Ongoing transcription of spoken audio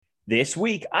This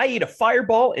week, I eat a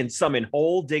fireball and summon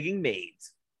hole-digging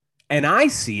maids. And I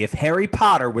see if Harry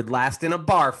Potter would last in a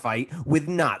bar fight with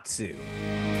Natsu.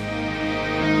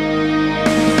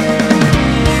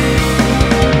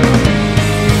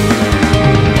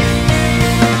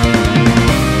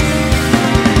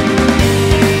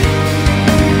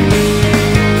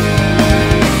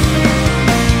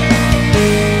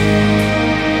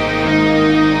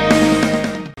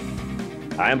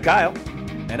 I'm Kyle.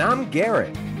 And I'm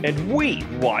Garrett. And we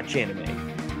watch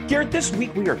anime. Garrett, this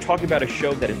week we are talking about a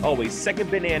show that is always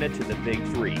second banana to the big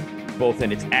three, both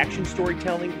in its action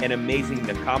storytelling and amazing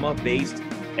Nakama-based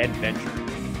adventure.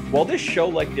 While this show,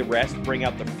 like the rest, bring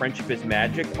out the friendship is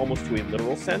magic almost to a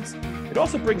literal sense, it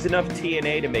also brings enough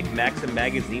TNA to make Maxim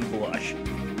magazine blush.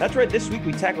 That's right, this week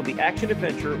we tackled the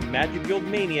action-adventure Magic Guild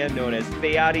Mania known as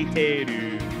Fairy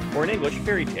Tail, or in English,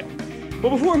 Fairy Tail. But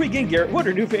before we begin, Garrett, what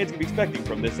are new fans going to be expecting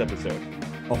from this episode?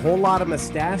 A whole lot of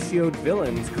mustachioed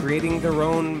villains creating their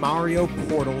own Mario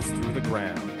portals through the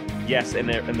ground. Yes, and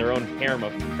their own harem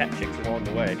of pet chicks along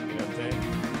the way. You know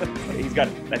what I'm saying? He's got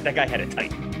that guy had it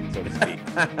tight, so to speak.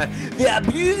 They are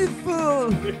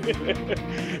beautiful.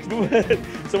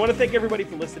 So I want to thank everybody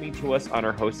for listening to us on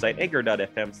our host site,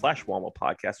 anchor.fm/Womble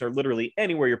Podcast, or literally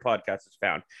anywhere your podcast is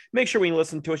found. Make sure when you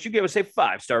listen to us, you give us a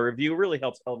 5-star review. It really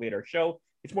helps elevate our show.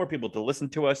 It's more people to listen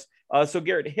to us. So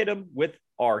Garrett, hit them with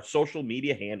our social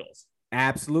media handles.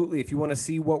 Absolutely. If you want to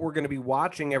see what we're going to be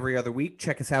watching every other week,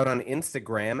 check us out on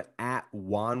Instagram at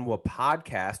Wanwa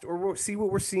Podcast, or we'll see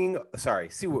what we're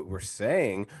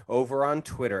saying over on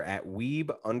Twitter at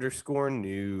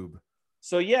Weeb_noob.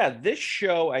 So yeah, this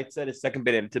show I said is second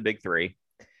bit into big three.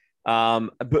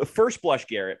 But first blush,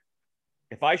 Garrett,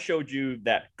 if I showed you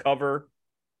that cover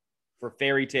for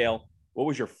Fairy Tail, what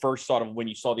was your first thought of when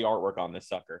you saw the artwork on this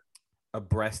sucker? A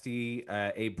breasty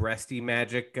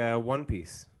magic One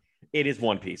Piece. It is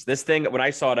One Piece. This thing, when I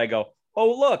saw it, I go,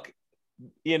 "Oh look,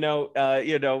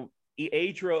 Eiichiro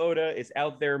Oda is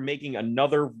out there taking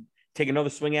another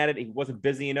swing at it. He wasn't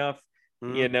busy enough,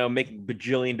 making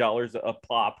bajillion dollars a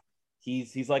pop.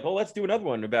 He's like, oh, let's do another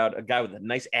one about a guy with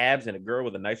nice abs and a girl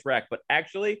with a nice rack. But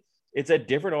actually, it's a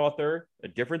different author, a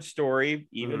different story,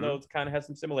 even though it kind of has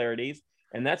some similarities."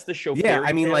 And that's the show. Yeah,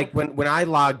 I mean, like when I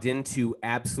logged into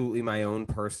absolutely my own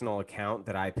personal account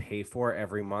that I pay for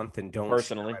every month and don't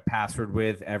share my password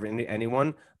with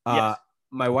anyone, yes.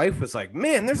 My wife was like,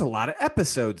 "Man, there's a lot of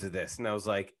episodes of this," and I was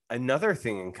like, "Another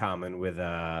thing in common with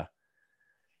and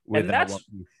that's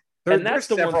there's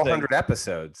the several 100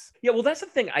 episodes." Yeah, well, that's the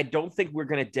thing. I don't think we're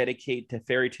going to dedicate to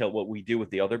Fairy Tail what we do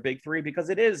with the other big three, because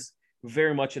it is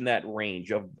very much in that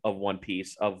range of One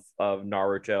Piece, of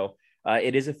Naruto.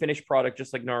 It is a finished product,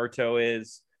 just like Naruto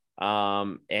is,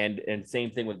 and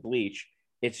same thing with Bleach.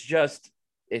 It's just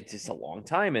a long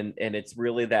time, and it's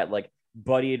really that like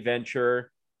buddy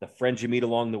adventure, the friends you meet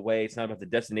along the way. It's not about the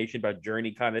destination, about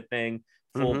journey kind of thing,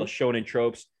 full of the shonen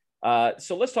tropes.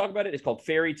 So let's talk about it. It's called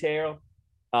Fairy Tail.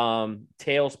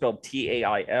 Tail spelled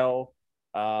Tail.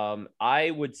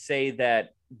 I would say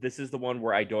that this is the one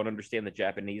where I don't understand the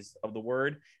Japanese of the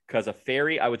word, because a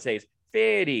fairy, I would say, is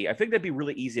fairy. I think that'd be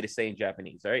really easy to say in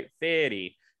Japanese, all right?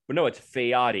 Fairy. But no, it's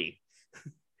fairy.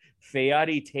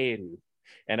 Fairy Tail.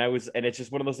 And it's just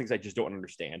one of those things I just don't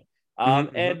understand.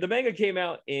 And the manga came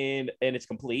out and it's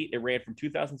complete. It ran from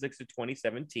 2006 to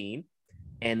 2017.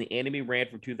 And the anime ran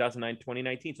from 2009 to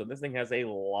 2019. So this thing has a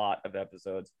lot of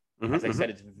episodes. As I said,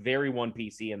 it's very One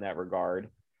Piece in that regard.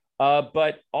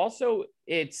 But also,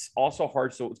 it's also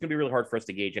hard. So it's going to be really hard for us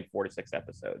to gauge in 4 to 6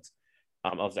 episodes.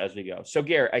 As we go. So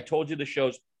Garrett, I told you the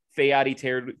show's Fairy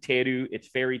Tail. It's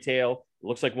Fairy Tail. It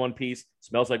looks like One Piece.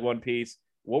 Smells like One Piece.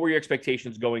 What were your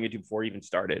expectations going into before you even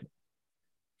started?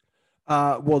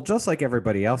 Well, just like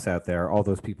everybody else out there, all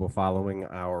those people following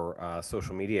our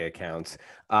social media accounts,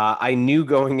 I knew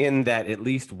going in that at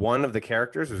least one of the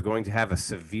characters was going to have a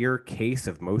severe case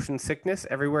of motion sickness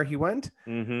everywhere he went.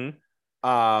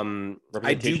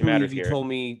 I do believe you told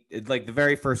me, like, the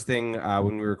very first thing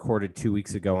when we recorded 2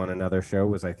 weeks ago on another show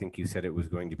was, I think you said it was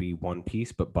going to be One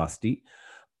Piece, but busty.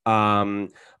 Other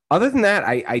than that,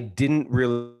 I didn't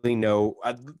really know.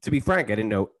 To be frank, I didn't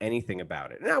know anything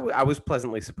about it, and I was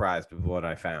pleasantly surprised with what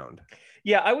I found.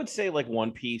 Yeah, I would say like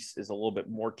One Piece is a little bit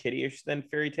more kiddie-ish than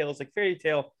Fairy Tail. It's like Fairy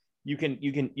Tail, you can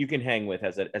hang with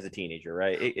as a teenager,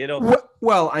 right? It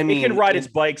can ride its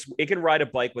bikes. It can ride a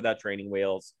bike without training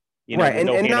wheels. Right,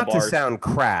 and not to sound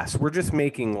crass, we're just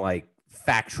making like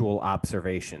factual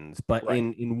observations. But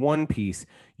in One Piece,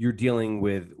 you're dealing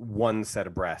with one set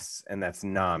of breasts, and that's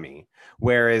Nami.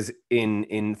 Whereas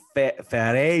in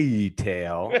Fairy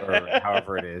Tail, or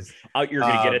however it is, you're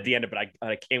gonna get at the end of it.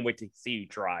 I can't wait to see you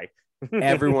try.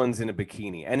 everyone's in a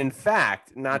bikini. And in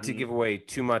fact, not to Mhm. give away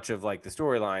too much of like the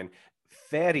storyline,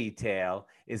 Fairy Tale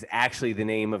is actually the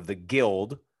name of the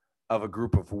guild of a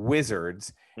group of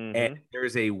wizards. And Mhm.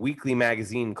 there's a weekly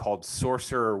magazine called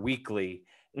Sorcerer Weekly,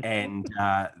 and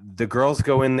the girls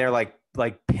go in there like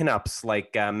pinups,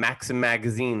 like Maxim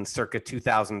magazine, circa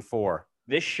 2004.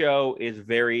 This show is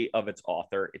very of its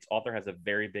author. Its author has a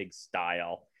very big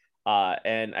style.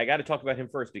 And I got to talk about him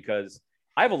first because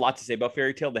I have a lot to say about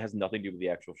Fairy Tale that has nothing to do with the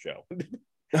actual show. And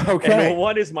Okay.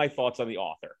 one is my thoughts on the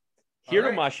author. All Hiro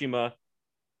right. Mashima,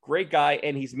 great guy,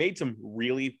 and he's made some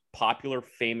really popular,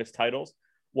 famous titles.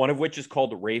 One of which is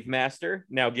called Rave Master.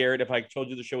 Now, Garrett, if I told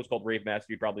you the show was called Rave Master,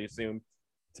 you'd probably assume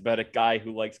it's about a guy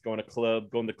who likes going to club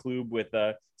with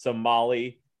some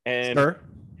Molly and Sir,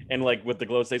 like with the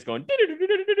glow sticks going.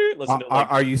 Listen to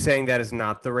like are you saying that is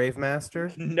not the Rave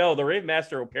Master? no, the Rave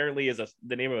Master apparently is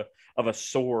the name of a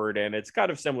sword, and it's kind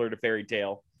of similar to Fairy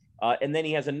Tale. And then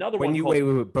he has another When one you called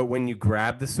wait, but when you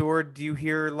grab the sword, do you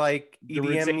hear like Darude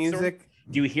EDM Sandstorm. music?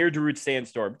 Do you hear Darude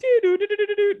Sandstorm?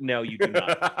 No, you do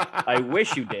not. I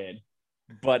wish you did,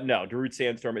 but no, Darude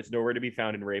Sandstorm is nowhere to be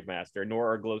found in Rave Master,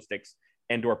 nor are glow sticks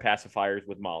and or pacifiers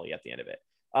with Molly at the end of it.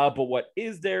 But what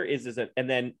is there is and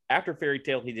then after Fairy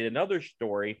Tale, he did another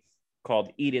story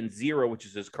called Eden Zero, which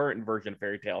is his current version of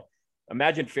Fairy Tale.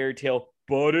 Imagine Fairy Tale,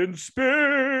 but in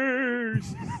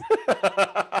space.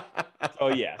 Oh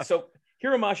yeah. So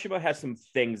Hiro Mashima has some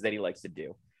things that he likes to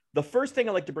do. The first thing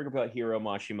I like to bring up about Hiro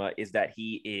Mashima is that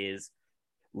he is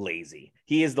lazy.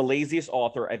 He is the laziest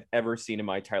author I've ever seen in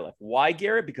my entire life. Why,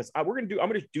 Garrett? Because I'm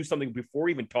gonna do something before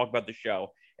we even talk about the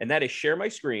show, and that is share my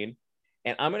screen,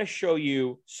 and I'm gonna show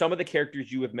you some of the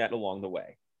characters you have met along the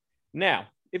way. Now,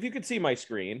 if you could see my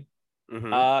screen,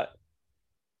 Mhm. uh,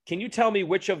 can you tell me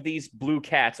which of these blue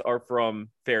cats are from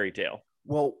Fairy Tale?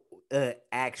 Well,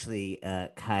 actually,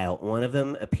 Kyle, one of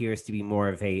them appears to be more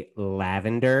of a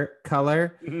lavender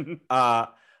color. Uh,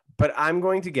 but I'm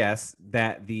going to guess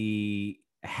that the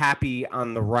happy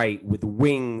on the right with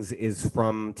wings is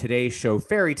from today's show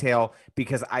Fairy Tale,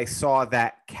 because I saw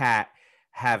that cat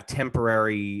have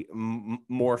temporary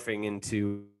morphing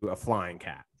into a flying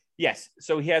cat. Yes.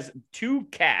 So he has two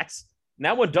cats. And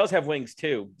that one does have wings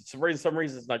too. For some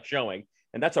reason, it's not showing.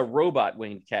 And that's a robot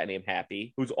winged cat named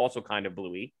Happy, who's also kind of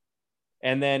bluey.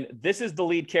 And then this is the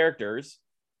lead characters,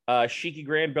 Shiki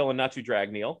Granbell and Natsu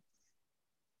Dragneel,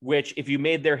 which if you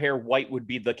made their hair white would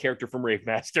be the character from Rave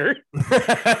Master.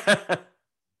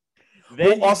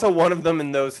 Well, also one of them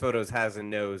in those photos has a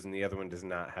nose and the other one does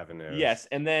not have a nose. Yes.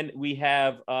 And then we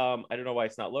have, I don't know why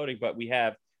it's not loading, but we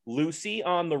have Lucy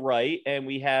on the right and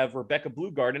we have Rebecca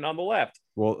Bluegarden on the left.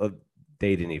 Well,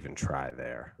 they didn't even try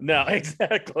there. No,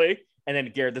 exactly. And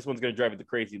then Garrett, this one's going to drive you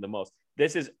crazy the most.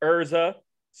 This is Urza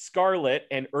Scarlet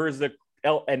and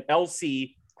and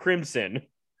Elsie Crimson.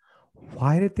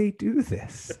 Why did they do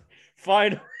this?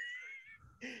 Fine.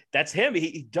 That's him.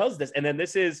 He does this. And then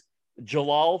this is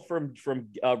Jalal from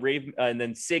Rave, and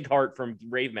then Sighart from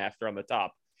Rave Master on the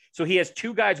top. So he has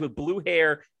two guys with blue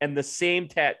hair and the same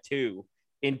tattoo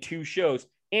in two shows.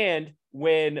 And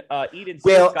when Eden,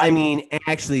 well, I mean,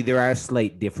 actually, there are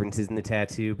slight differences in the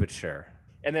tattoo, but sure.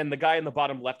 And then the guy in the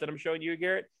bottom left that I'm showing you,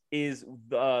 Garrett, is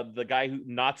the guy who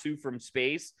Natsu from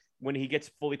space. When he gets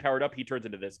fully powered up, he turns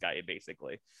into this guy,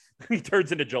 basically. He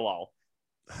turns into Jalal.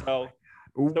 So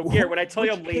Garrett, when I tell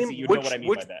you I'm lazy, you know what I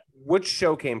mean by that. Which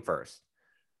show came first?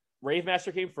 Rave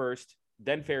Master came first,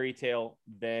 then Fairy Tale,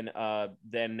 then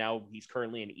now he's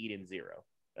currently in Eden Zero.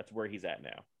 That's where he's at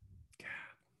now.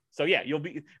 So yeah, you'll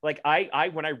be like I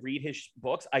when I read his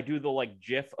books, I do the like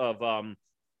GIF of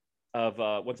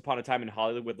Once Upon a Time in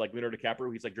Hollywood with like Leonardo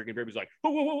DiCaprio. He's like drinking beer. He's like,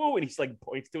 whoa, whoa, whoa, whoa, and he's like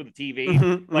points to the TV.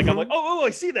 Mm-hmm, like I'm like, oh, I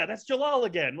see that. That's Jalal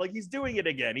again. Like he's doing it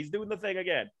again. He's doing the thing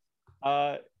again.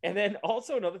 And then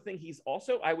also another thing, he's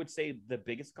also, I would say, the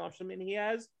biggest compliment he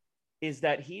has is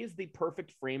that he is the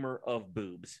perfect framer of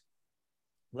boobs.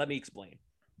 Let me explain.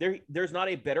 There's not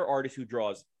a better artist who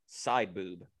draws side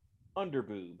boob, under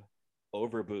boob,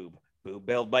 over boob, boob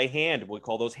held by hand. We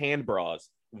call those hand bras.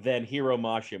 Than Hiro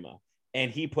Mashima. And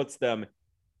he puts them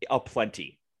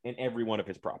aplenty in every one of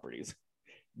his properties.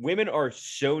 Women are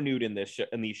so nude in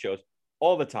these shows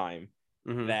all the time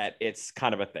that it's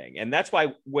kind of a thing. And that's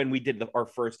why when we did our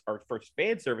first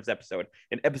fan service episode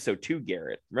in episode 2,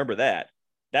 Garrett, remember that?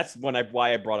 That's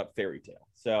why I brought up Fairy Tale.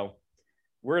 So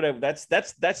that's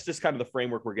just kind of the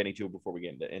framework we're getting to before we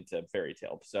get into Fairy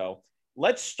Tale. So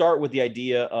let's start with the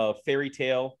idea of Fairy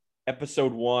Tale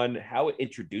episode 1, how it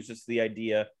introduces to the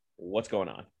idea, what's going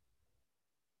on.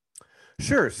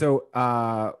 Sure.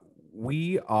 So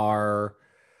we are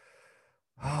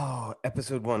Oh,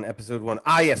 episode one, episode one.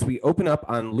 Ah, yes, we open up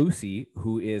on Lucy,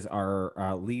 who is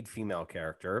our lead female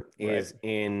character, is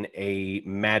in a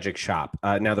magic shop.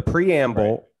 Now, the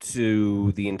preamble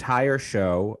to the entire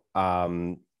show,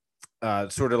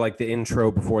 sort of like the intro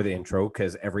before the intro,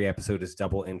 because every episode is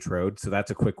double introed. So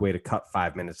that's a quick way to cut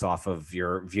 5 minutes off of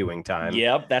your viewing time.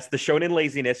 Yep, that's the shonen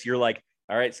laziness. You're like,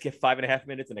 all right, skip 5.5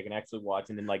 minutes and I can actually watch,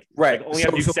 and then like only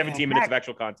have to do 17 minutes of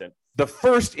actual content. The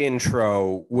first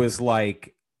intro was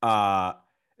like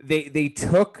they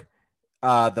took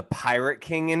the Pirate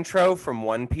King intro from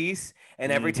One Piece, and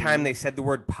every time they said the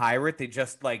word pirate, they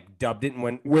just like dubbed it and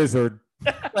went wizard.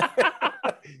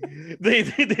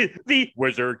 the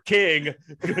Wizard King,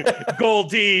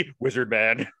 Goldie, Wizard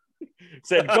Man,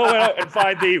 said, go out and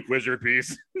find the wizard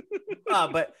piece.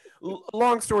 But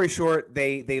long story short,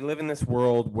 they live in this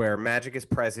world where magic is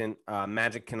present.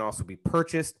 Magic can also be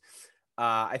purchased.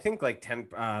 I think like 10,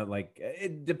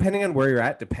 depending on where you're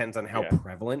at, depends on how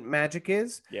prevalent magic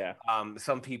is. Yeah.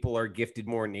 Some people are gifted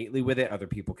more innately with it. Other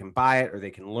people can buy it or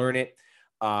they can learn it.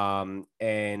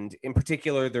 And in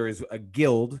particular, there is a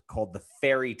guild called the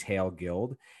Fairy Tale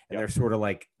Guild, and they're sort of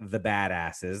like the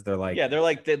badasses. They're like, they're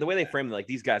like the way they frame it, like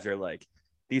these guys are like,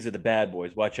 these are the bad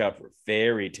boys. Watch out for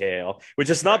Fairy Tale, which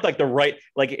is not like the right,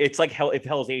 like it's like if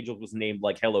Hell's Angels was named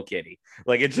like Hello Kitty,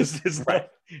 like it just is like,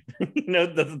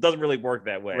 it doesn't really work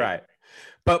that way, right?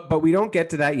 But we don't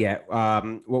get to that yet.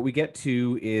 What we get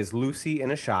to is Lucy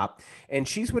in a shop, and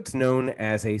she's what's known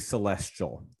as a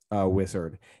celestial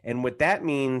wizard. And what that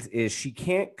means is she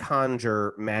can't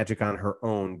conjure magic on her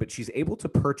own, but she's able to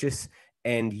purchase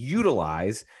and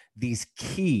utilize these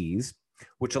keys,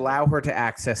 which allow her to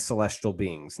access celestial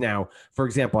beings. Now, for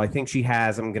example, I think she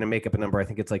has, I'm going to make up a number, I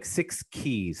think it's like 6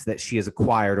 keys that she has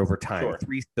acquired over time,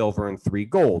 3 silver and 3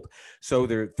 gold. So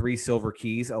there 3 silver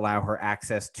keys allow her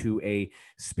access to a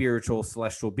spiritual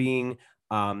celestial being.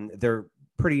 They're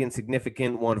pretty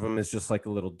insignificant. One of them is just like a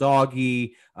little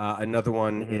doggy. Another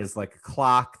one is like a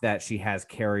clock that she has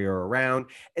carry her around.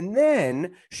 And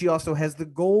then she also has the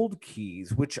gold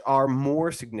keys, which are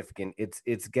more significant.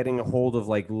 It's getting a hold of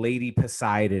like Lady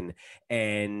Poseidon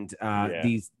and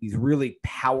these really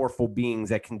powerful beings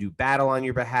that can do battle on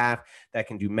your behalf, that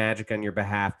can do magic on your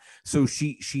behalf. So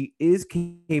she is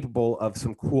capable of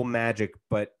some cool magic,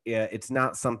 but it's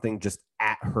not something just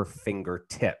at her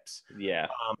fingertips. Yeah.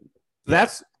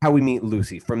 That's how we meet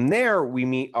Lucy. From there, we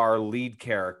meet our lead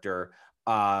character,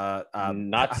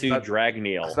 Natsu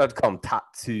Dragneel. So I'd call him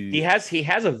Tatsu. He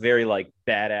has a very like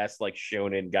badass like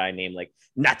shonen guy named like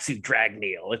Natsu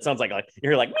Dragneel. It sounds like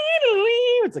you're like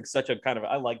it's like such a kind of,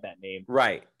 I like that name.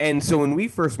 Right. And so when we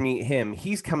first meet him,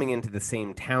 he's coming into the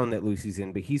same town that Lucy's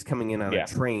in, but he's coming in on a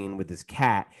train with his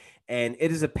cat, and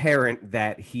it is apparent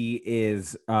that he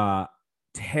is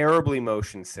terribly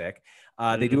motion sick.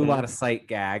 They do a lot of sight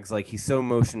gags. Like he's so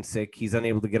motion sick, he's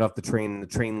unable to get off the train, and the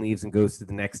train leaves and goes to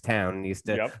the next town, and he has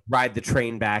to ride the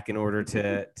train back in order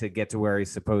to get to where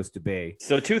he's supposed to be.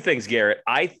 So 2 things, Garrett.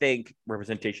 I think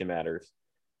representation matters.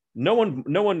 No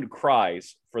one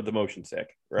cries for the motion sick,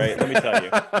 right? Let me tell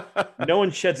you. No one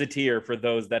sheds a tear for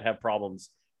those that have problems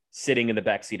sitting in the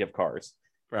backseat of cars.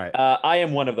 Right. I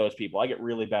am one of those people. I get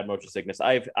really bad motion sickness.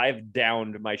 I've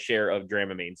downed my share of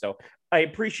Dramamine. So I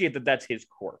appreciate that that's his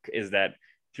quirk, is that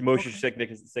motion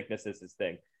sickness is his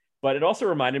thing. But it also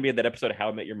reminded me of that episode of How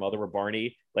I Met Your Mother where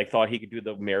Barney like thought he could do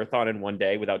the marathon in one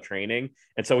day without training.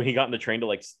 And so when he got in the train to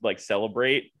like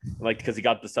celebrate, like because he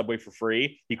got the subway for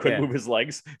free, he couldn't move his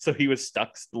legs. So he was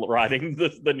stuck riding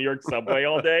the New York subway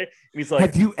all day. And he's like,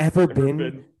 have you ever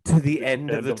been to the end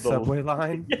of the subway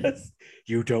line? Yes.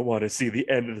 You don't want to see the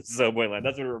end of the subway line.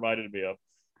 That's what it reminded me of.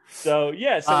 So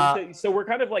so we're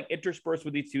kind of like interspersed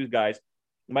with these 2 guys.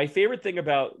 My favorite thing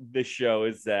about this show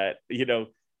is that,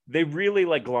 they really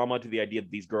like glom onto the idea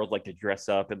that these girls like to dress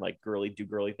up and like do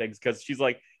girly things, because she's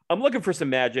like, I'm looking for some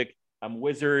magic. I'm a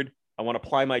wizard. I want to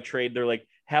apply my trade. They're like,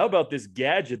 how about this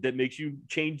gadget that makes you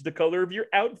change the color of your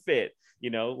outfit?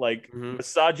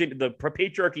 Misogyny, the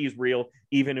patriarchy is real,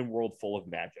 even in a world full of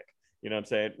magic. You know what I'm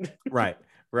saying?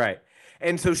 Right.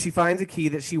 And so she finds a key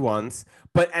that she wants,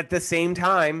 but at the same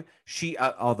time, she,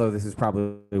 although this is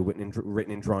probably written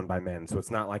and drawn by men, so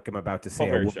it's not like I'm about to say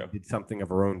a woman did something of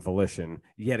her own volition.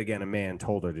 Yet again, a man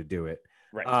told her to do it.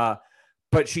 Right.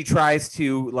 But she tries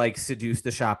to like seduce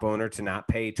the shop owner to not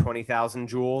pay 20,000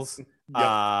 jewels.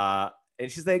 And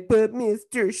she's like, but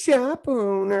Mr. Shop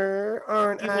Owner,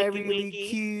 aren't I really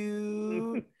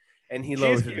cute? And he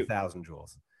lowers her 1,000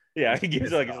 jewels. Yeah, he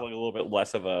gives like a little bit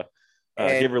less of a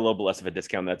give her a little bit less of a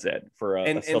discount. That's it for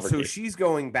a silver so key. She's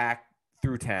going back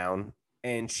through town,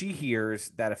 and she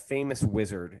hears that a famous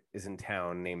wizard is in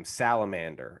town named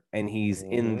Salamander, and he's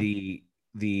in the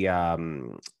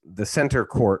the center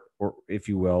court, or if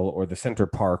you will, or the center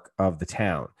park of the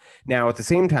town. Now, at the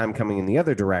same time, coming in the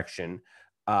other direction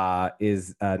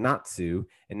is Natsu,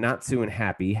 and Natsu and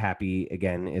Happy. Happy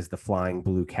again is the flying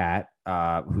blue cat,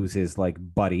 who's his like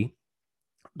buddy.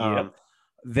 Yep.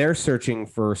 They're searching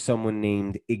for someone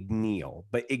named Igneel,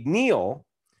 but Igneel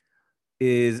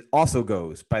is also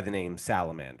goes by the name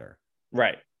Salamander.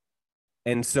 Right.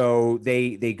 And so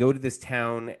they go to this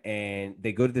town, and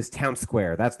they go to this town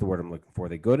square. That's the word I'm looking for.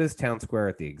 They go to this town square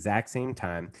at the exact same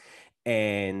time.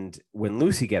 And when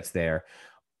Lucy gets there,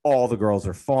 all the girls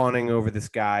are fawning over this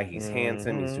guy. He's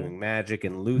handsome. He's doing magic.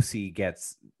 And Lucy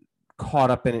gets caught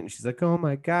up in it. And she's like, oh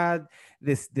my God,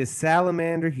 this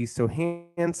salamander, he's so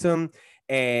handsome.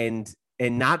 And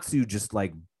Natsu just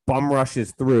like bum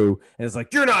rushes through and is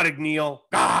like, you're not Igneel.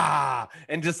 Ah!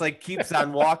 And just like keeps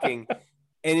on walking.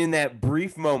 And in that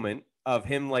brief moment of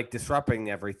him like disrupting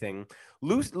everything,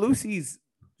 Lucy's,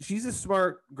 she's a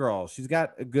smart girl. She's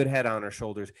got a good head on her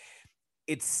shoulders.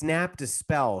 It snapped a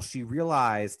spell. She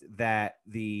realized that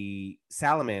the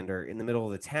salamander in the middle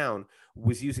of the town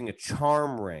was using a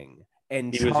charm ring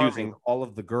and charming all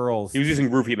of the girls. He was using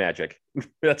roofie magic.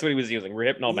 That's what he was using.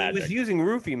 Hypno magic. He was using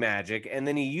roofie magic, and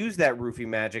then he used that roofie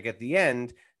magic at the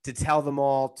end to tell them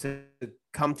all to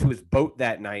come to his boat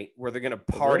that night, where they're going to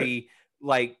party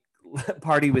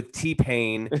with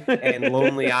T-Pain and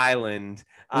Lonely Island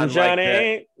on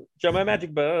Johnny, jump my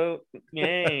magic boat.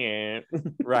 Yeah.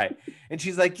 Right. And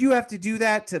she's like, you have to do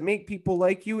that to make people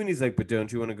like you. And he's like, but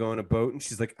don't you want to go on a boat? And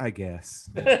she's like, I guess.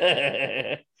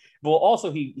 Well,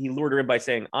 also he lured her in by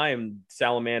saying, I am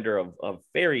Salamander of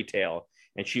Fairy Tale,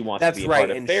 and she wants to be a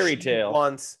part of Fairy Tale. She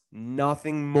wants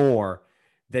nothing more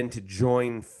than to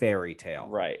join Fairy Tale.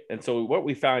 Right. And so what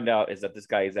we found out is that this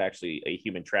guy is actually a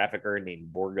human trafficker named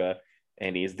Borga,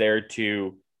 and he's there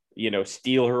to,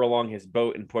 steal her along his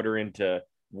boat and put her into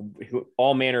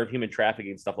all manner of human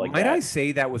trafficking and stuff like that. Might I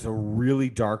say that was a really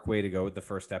dark way to go with the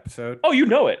first episode? Oh, you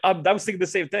know it. I was thinking the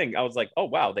same thing. I was like, oh,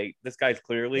 wow, this guy's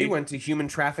clearly... He went to human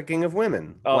trafficking of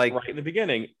women. Right in the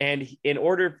beginning. And it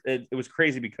was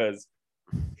crazy because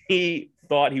he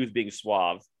thought he was being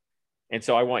suave. And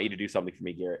so I want you to do something for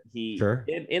me, Garrett. Sure.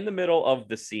 In the middle of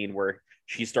the scene where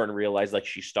she's starting to realize like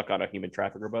she's stuck on a human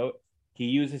trafficker boat, he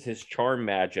uses his charm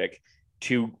magic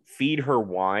to feed her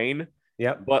wine.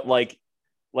 Yep. But like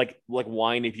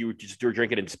wine, if you were just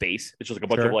drink it in space, it's just like a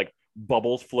bunch of like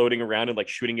bubbles floating around and like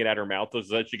shooting it at her mouth so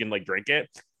that she can like drink it.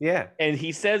 Yeah. And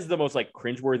he says the most like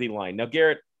cringeworthy line. Now,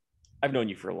 Garrett, I've known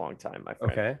you for a long time, my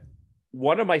friend. Okay.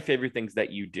 One of my favorite things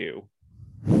that you do,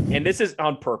 and this is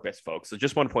on purpose, folks, so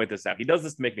just want to point this out. He does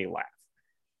this to make me laugh.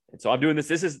 And so I'm doing this.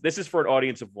 This is for an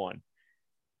audience of one.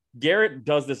 Garrett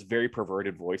does this very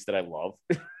perverted voice that I love.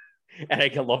 And I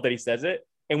can love that he says it.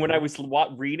 And when I was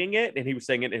reading it and he was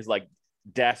saying it in his like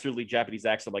dastardly Japanese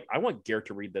accent, I'm like, I want Garrett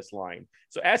to read this line.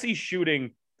 So as he's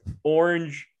shooting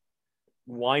orange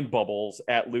wine bubbles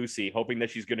at Lucy, hoping that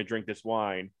she's going to drink this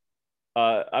wine,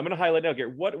 I'm going to highlight now,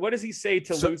 Garrett. What does he say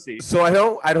to Lucy? So I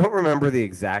don't remember the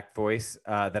exact voice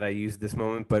that I used this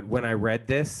moment, but when I read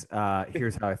this,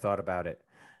 here's how I thought about it.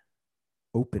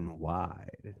 Open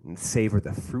wide and savor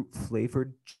the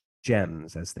fruit-flavored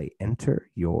gems as they enter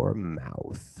your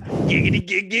mouth.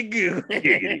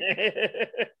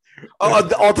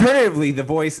 Alternatively, the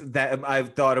voice that I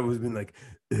thought it was been like,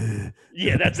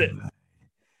 yeah, that's it.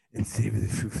 And savor the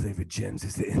fruit-flavored gems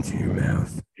as they enter your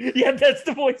mouth. Yeah, that's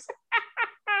the voice.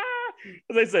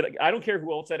 As I said, I don't care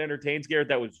who else that entertains, Garrett.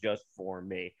 That was just for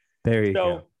me. There you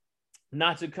go.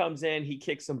 Natsu comes in, he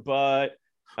kicks some butt.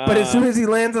 But as soon as he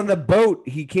lands on the boat,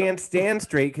 he can't stand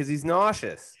straight because he's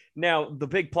nauseous. Now, the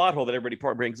big plot hole that everybody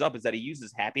brings up is that he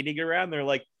uses Happy to get around. They're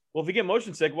like, well, if you get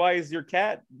motion sick, why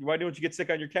don't you get sick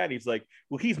on your cat? And he's like,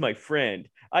 well, he's my friend.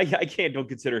 I don't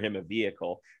consider him a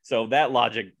vehicle. So that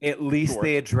logic. At least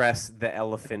they address the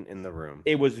elephant in the room.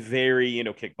 It was very,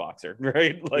 kickboxer,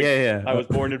 right? Like, yeah. I was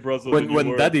born in Brussels. when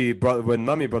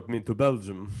mommy brought me to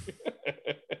Belgium.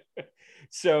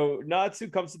 So Natsu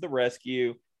comes to the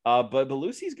rescue. But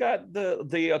Lucy's got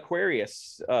the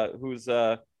Aquarius, who's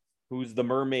the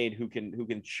mermaid who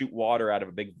can shoot water out of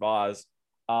a big vase.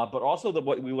 But also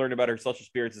what we learned about her social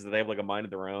spirits is that they have like a mind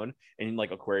of their own, and like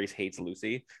Aquarius hates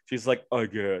Lucy. She's like, I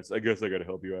guess I gotta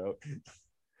help you out.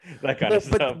 That kind of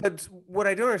stuff. But what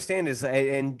I don't understand is,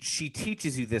 and she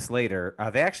teaches you this later.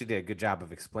 They actually did a good job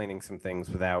of explaining some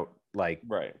things without like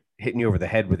hitting you over the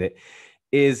head with it.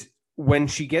 Is when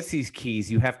she gets these keys,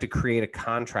 you have to create a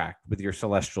contract with your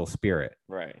celestial spirit.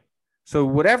 Right. So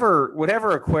whatever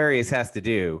Aquarius has to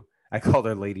do, I called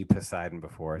her Lady Poseidon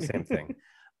before, same thing.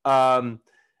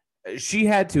 She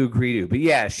had to agree to, but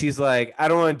yeah, she's like, I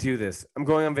don't want to do this. I'm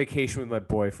going on vacation with my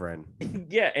boyfriend.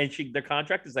 Yeah, and the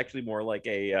contract is actually more like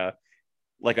a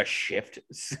shift.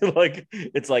 So, like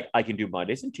it's like I can do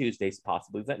Mondays and Tuesdays,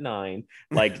 possibly at 9.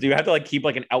 Like, do you have to like keep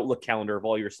like an Outlook calendar of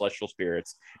all your celestial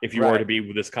spirits if you are to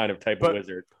be this kind of type of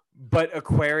wizard? But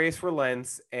Aquarius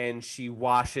relents, and she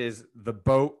washes the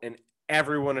boat and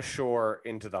everyone ashore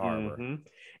into the harbor. Mm-hmm.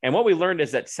 And what we learned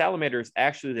is that Salamander is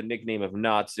actually the nickname of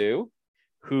Natsu,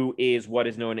 who is what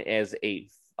is known as a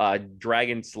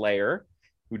dragon slayer,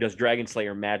 who does dragon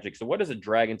slayer magic. So what does a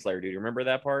dragon slayer do? Do you remember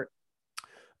that part?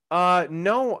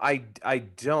 No, I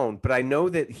don't, but I know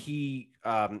that he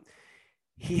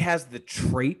has the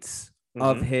traits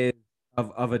of his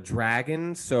of a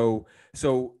dragon. So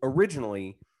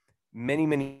originally,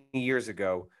 many years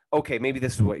ago, okay, maybe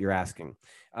this is what you're asking.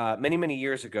 Many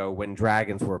years ago, when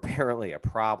dragons were apparently a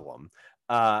problem,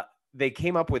 they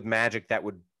came up with magic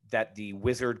that the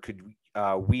wizard could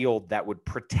wield that would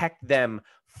protect them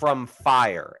from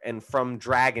fire and from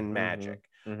dragon magic.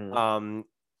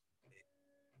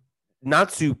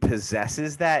 Natsu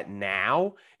possesses that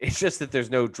now. It's just that there's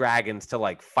no dragons to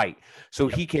like fight. So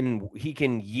he can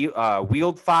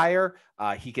wield fire.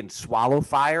 He can swallow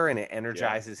fire, and it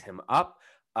energizes him up.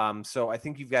 So I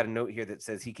think you've got a note here that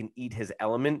says he can eat his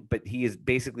element, but he is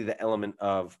basically the element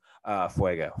of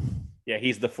fuego. Yeah,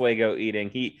 he's the fuego eating.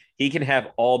 He can have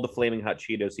all the flaming hot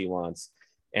Cheetos he wants,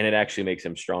 and it actually makes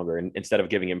him stronger. And instead of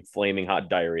giving him flaming hot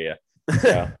diarrhea.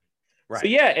 Yeah. Right. So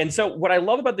yeah, and so what I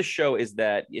love about the show is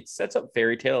that it sets up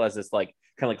Fairy Tail as this like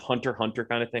kind of like Hunter x Hunter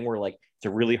kind of thing, where like it's a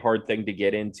really hard thing to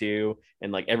get into,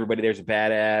 and like everybody there's a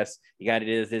badass. You got to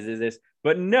do this.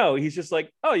 But no, he's just like,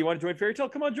 oh, you want to join Fairy Tail?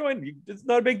 Come on, join. It's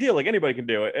not a big deal. Like anybody can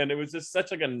do it, and it was just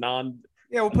such like a non.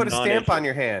 Yeah, we'll put a stamp on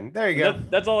your hand. There you go.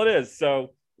 That's all it is.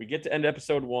 So we get to end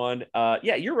episode 1.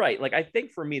 Yeah, you're right. Like I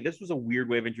think for me, this was a weird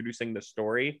way of introducing the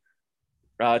story.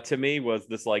 To me was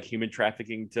this like human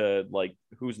trafficking to like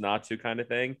who's Natsu kind of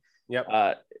thing.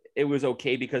 Yep. It was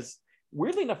okay because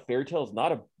weirdly enough, Fairy Tail is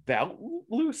not about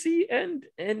Lucy and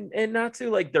Natsu.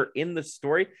 Like they're in the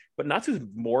story, but Natsu is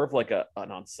more of like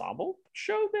an ensemble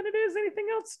show than it is anything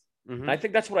else. Mm-hmm. And I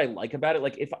think that's what I like about it.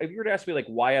 Like if you were to ask me like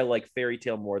why I like Fairy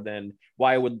Tail more than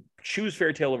why I would choose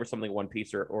Fairy Tail over something One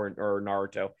Piece or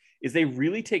Naruto, is they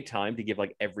really take time to give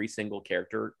like every single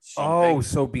character something. Oh,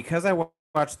 so because I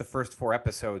watched the first 4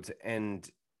 episodes and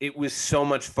it was so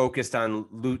much focused on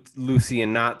Lucy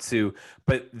and Natsu,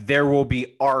 but there will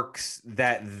be arcs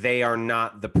that they are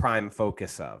not the prime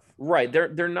focus of. Right.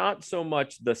 They're not so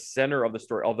much the center of the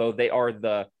story, although they are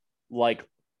the like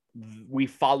we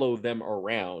follow them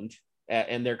around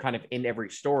and they're kind of in every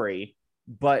story,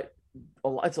 but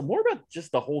it's more about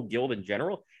just the whole guild in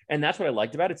general. And that's what I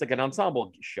liked about it. It's like an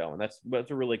ensemble show. And that's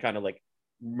really kind of like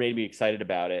made me excited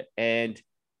about it. And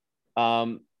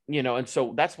you know, and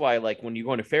so that's why like when you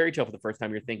go into Fairy Tail for the first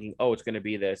time, you're thinking, oh, it's going to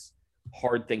be this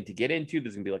hard thing to get into.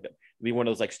 There's gonna be like be one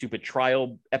of those like stupid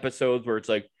trial episodes where it's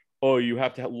like, oh, you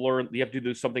have to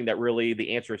do something that really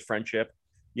the answer is friendship,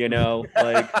 you know,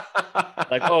 like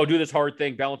oh, do this hard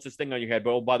thing, balance this thing on your head,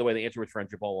 but oh, by the way, the answer was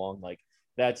friendship all along. Like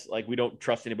that's like we don't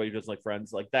trust anybody who doesn't like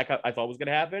friends. Like that I thought was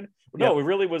gonna happen. But no, it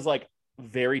really was like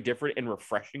very different and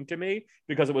refreshing to me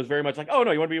because it was very much like, oh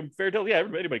no, you want to be in Fairy Tail? Yeah,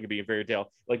 anybody can be in Fairy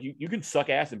Tail. Like you can suck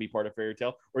ass and be part of Fairy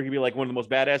Tail, or you can be like one of the most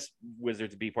badass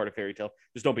wizards to be part of Fairy Tail.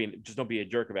 Just don't be a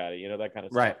jerk about it, you know, that kind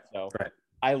of stuff. So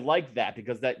I like that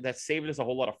because that saved us a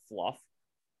whole lot of fluff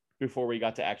before we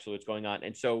got to actually what's going on.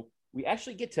 And so we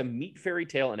actually get to meet Fairy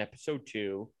Tail in episode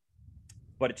 2,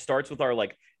 but it starts with our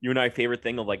like you and I favorite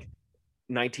thing of like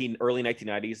early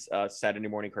 1990s Saturday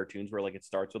morning cartoons where like it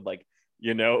starts with like,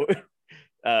 you know,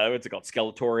 what's it called?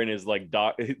 Skeletor and his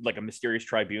like a mysterious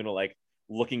tribunal, like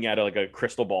looking at like a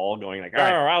crystal ball, going like, "Oh,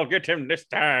 I'll get him this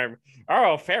time."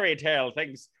 Oh, Fairy Tail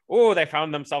things. Oh, they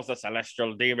found themselves a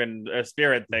celestial demon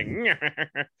spirit thing.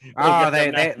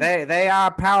 They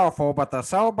are powerful, but they're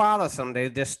so bothersome. They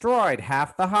destroyed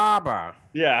half the harbor.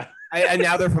 Yeah. And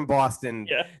now they're from Boston.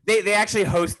 Yeah. They actually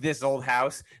host this old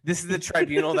house. This is the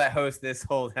tribunal that hosts this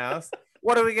old house.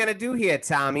 What are we going to do here,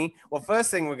 Tommy? Well, first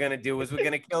thing we're going to do is we're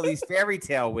going to kill these Fairy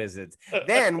Tail wizards.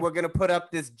 Then we're going to put up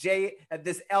this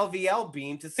LVL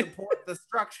beam to support the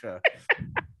structure.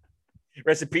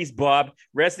 Rest in peace, Bob.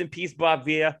 Rest in peace, Bob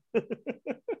Villa.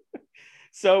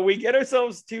 So we get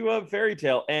ourselves to Fairy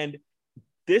Tail. And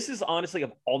this is honestly,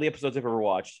 of all the episodes I've ever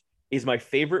watched, is my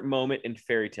favorite moment in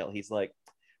Fairy Tail. He's like,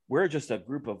 we're just a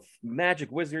group of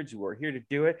magic wizards who are here to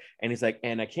do it. And he's like,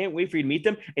 and I can't wait for you to meet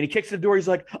them. And he kicks the door. He's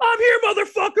like, I'm here,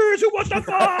 motherfuckers. Who wants to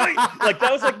fight? Like,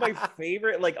 that was like my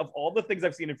favorite, like, of all the things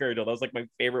I've seen in Fairy Tail, that was like my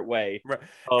favorite way. Right.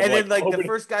 Of, And then like opening... the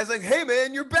first guy's like, hey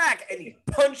man, you're back. And he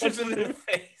punches him in the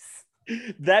face.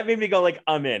 That made me go like,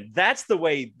 I'm in. That's the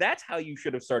way, that's how you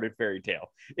should have started Fairy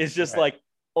Tail. It's just like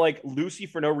Lucy,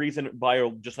 for no reason,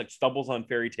 Bio just like stumbles on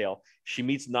Fairy Tail. She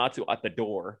meets Natsu at the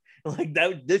door. Like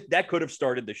that could have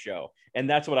started the show, and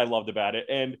that's what I loved about it.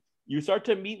 And you start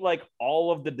to meet like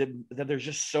all of that. There's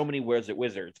just so many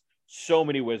wizards, so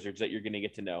many wizards that you're going to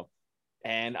get to know,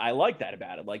 and I like that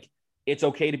about it. Like, it's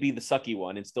okay to be the sucky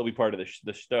one and still be part of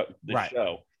the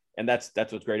show, and that's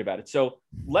what's great about it. So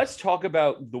let's talk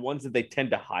about the ones that they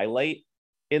tend to highlight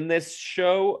in this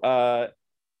show.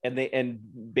 And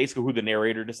basically who the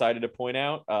narrator decided to point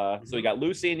out. So you got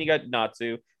Lucy and you got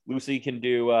Natsu. Lucy can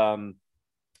do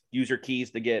use her keys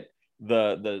to get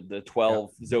the 12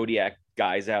 Zodiac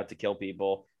guys out to kill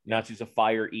people. Natsu's a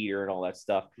fire eater and all that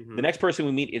stuff. The next person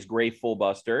we meet is Gray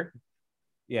Fullbuster.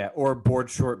 Yeah, or Board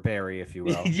Short Berry, if you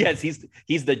will. Yes, he's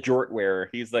the jort wearer.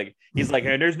 He's like,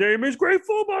 and his name is Gray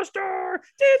Fullbuster.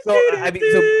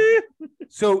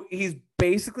 So he's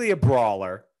basically a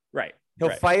brawler. Right. He'll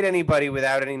fight anybody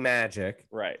without any magic.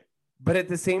 Right. But at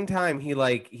the same time,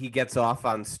 he gets off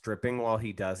on stripping while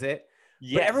he does it.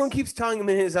 Yes. But everyone keeps telling him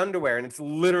in his underwear, and it's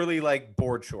literally like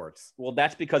board shorts. Well,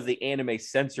 that's because the anime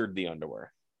censored the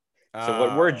underwear. So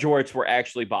what were jorts were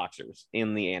actually boxers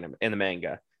in the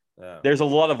manga. There's a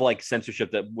lot of like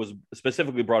censorship that was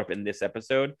specifically brought up in this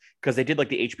episode because they did like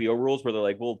the HBO rules where they're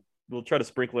like, we'll try to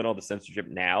sprinkle in all the censorship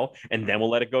now, and then we'll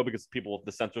let it go because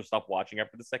the censors stopped watching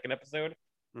after the second episode.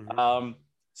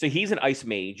 So he's an ice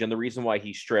mage, and the reason why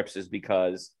he strips is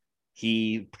because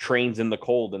he trains in the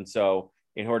cold, and so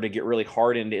in order to get really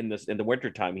hardened in the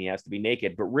wintertime, he has to be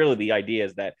naked. But really the idea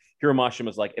is that Hiromashima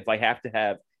is like, if I have to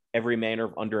have every manner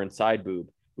of under and side boob,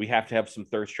 we have to have some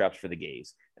thirst traps for the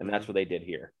gays, and that's what they did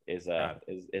here is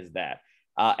that.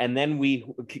 And then we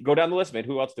go down the list, man.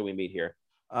 Who else do we meet here?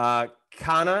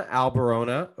 Kana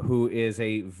Alberona, who is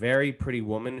a very pretty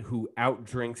woman who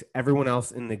outdrinks everyone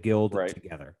else in the guild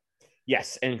together.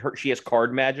 Yes, and she has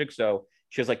card magic, so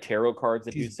she has like tarot cards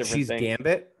that do different things. She's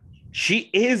Gambit. She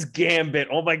is Gambit.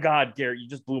 Oh my God, Garrett, you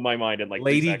just blew my mind in like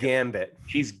Lady Gambit.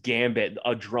 She's Gambit,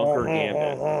 a drunker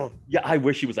Gambit. Yeah, I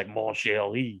wish she was like Mon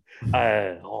Chéri.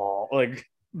 Like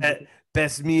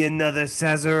best me another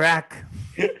Sazerac.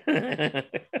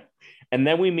 And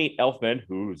then we meet Elfman,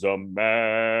 who's a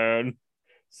man,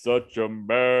 such a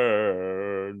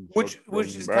man. Which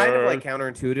is kind of like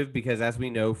counterintuitive because, as we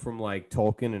know from like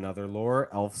Tolkien and other lore,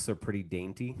 elves are pretty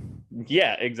dainty.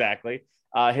 Yeah, exactly.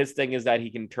 His thing is that he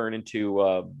can turn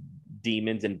into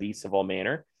demons and beasts of all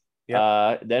manner.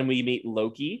 Yep. Then we meet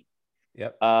Loki.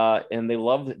 Yep. And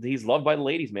he's loved by the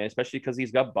ladies, man, especially because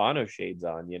he's got Bono shades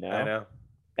on, you know. I know.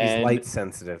 He's light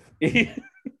sensitive.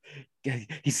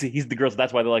 He's the girls.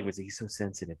 That's why they like him. He's so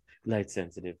sensitive, light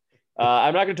sensitive.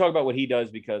 I'm not going to talk about what he does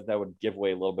because that would give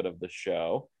away a little bit of the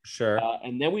show. Sure.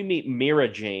 And then we meet Mira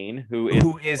Jane,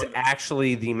 who is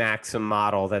actually the Maxim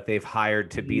model that they've hired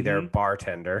to be their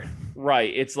bartender.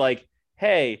 Right. It's like,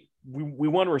 hey, we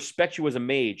want to respect you as a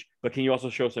mage, but can you also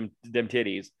show them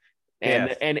titties?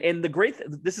 And the great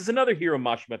this is another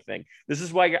Hiromashima thing. This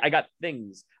is why I got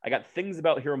things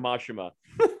about Hiromashima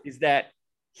is that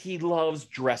he loves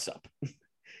dress up.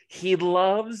 He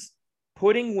loves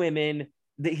putting women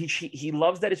that he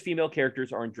loves that his female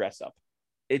characters are in dress up.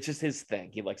 It's just his thing.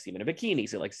 He likes seeing them in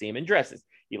bikinis. He likes seeing them in dresses.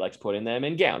 He likes putting them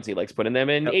in gowns. He likes putting them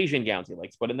in Asian gowns. He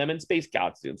likes putting them in space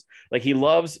costumes. Like, he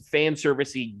loves fan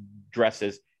servicey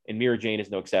dresses, and Mira Jane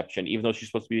is no exception. Even though she's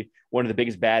supposed to be one of the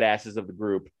biggest badasses of the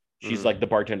group, she's like the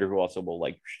bartender who also will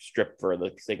like strip for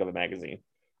the sake of a magazine.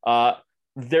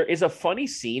 There is a funny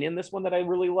scene in this one that I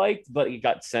really liked, but it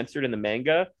got censored in the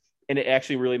manga, and it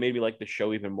actually really made me like the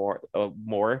show even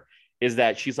more. Is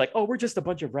that she's like, oh, we're just a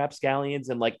bunch of rapscallions,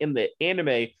 and like in the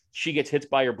anime, she gets hit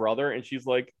by her brother, and she's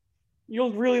like,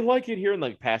 you'll really like it here, and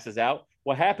like passes out.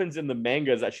 What happens in the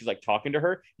manga is that she's like talking to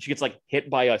her, she gets like hit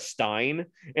by a stein,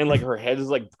 and like her head is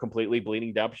like completely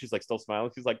bleeding down, but she's like still smiling.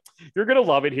 She's like, you're gonna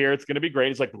love it here, it's gonna be great.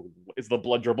 It's like, it's the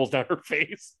blood dribbles down her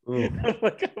face. Like,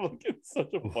 it's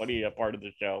such a funny part of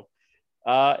the show.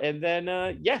 And then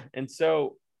and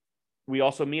so we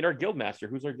also meet our guildmaster.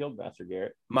 Who's our guildmaster,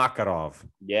 Garrett? Makarov.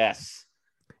 Yes.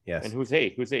 And who's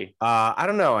he? I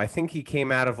don't know. I think he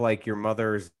came out of like your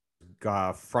mother's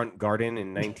front garden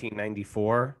in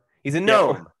 1994. He's a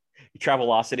gnome.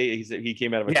 Travelocity. He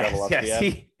came out of a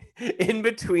Travelocity ad. In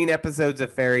between episodes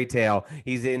of Fairy Tail,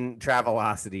 he's in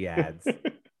Travelocity ads.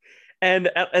 And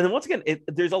once again,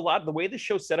 there's a lot. The way the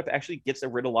show's set up actually gets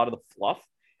rid of a lot of the fluff.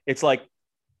 It's like,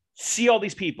 see all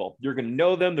these people. You're going to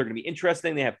know them. They're going to be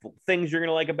interesting. They have things you're going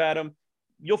to like about them.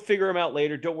 You'll figure them out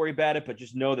later. Don't worry about it, but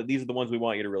just know that these are the ones we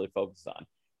want you to really focus on.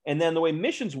 And then the way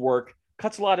missions work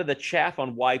cuts a lot of the chaff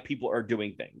on why people are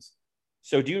doing things.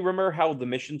 So do you remember how the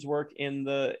missions work in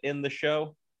the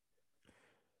show?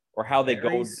 Or how they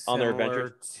go on their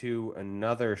adventures? To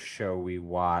another show we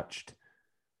watched.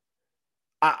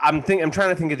 I'm trying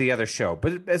to think of the other show,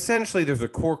 but essentially there's a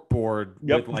cork board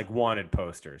with like wanted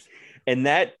posters. And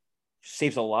that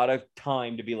saves a lot of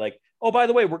time to be like, oh, by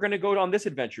the way, we're going to go on this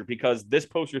adventure because this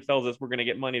poster tells us we're going to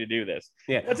get money to do this.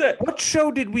 Yeah, that's it. What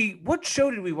show did we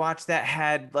watch that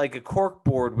had like a cork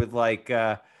board with like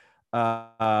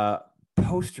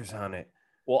posters on it?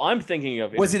 Well, I'm thinking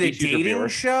of, was it a dating reviewer.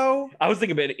 Show? I was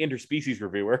thinking about an Interspecies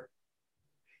Reviewer.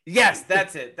 Yes,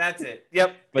 that's it.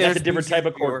 Yep. But that's a different type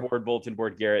of cork board, bulletin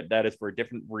board, Garrett. That is for a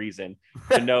different reason,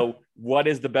 to know what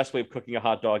is the best way of cooking a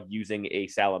hot dog using a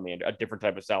salamander, a different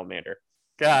type of salamander.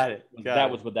 Got it. That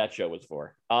was what that show was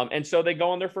for. And so they go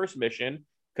on their first mission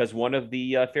because one of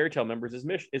the Fairy Tail members is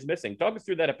missing. Talk us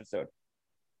through that episode.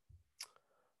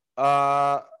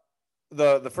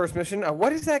 The first mission.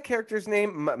 What is that character's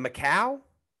name? Macau?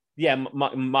 Yeah,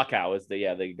 Macau is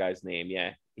the guy's name.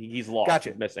 Yeah, he's lost. Gotcha.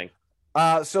 He's missing.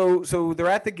 So they're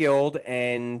at the guild,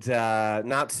 and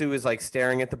Natsu is like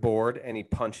staring at the board, and he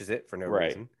punches it for no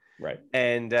reason. Right.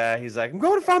 And he's like, "I'm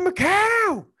going to find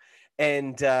Macau."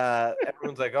 And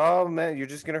everyone's like, "Oh man, you're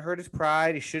just gonna hurt his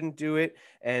pride. He shouldn't do it."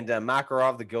 And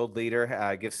Makarov, the guild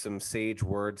leader, gives some sage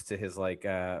words to his like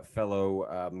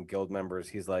fellow guild members.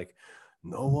 He's like,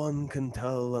 "No one can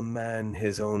tell a man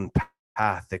his own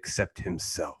path except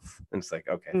himself." And it's like,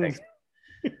 okay, thanks.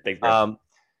 Thanks.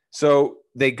 So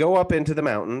they go up into the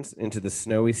mountains, into the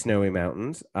snowy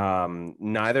mountains.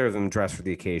 Neither of them dressed for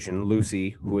the occasion.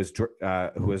 Lucy, who has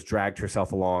dragged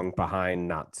herself along behind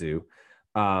Natsu,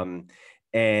 and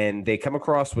they come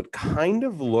across what kind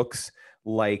of looks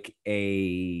like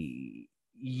a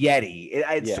Yeti.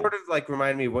 It sort of like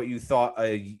reminded me of what you thought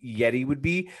a Yeti would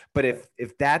be. But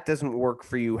if that doesn't work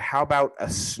for you, how about a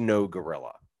snow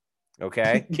gorilla?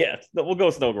 Okay. Yeah, we'll go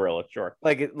snow gorilla. Sure.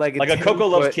 Like a Coco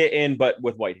Loves Kitten, but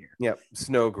with white hair. Yep,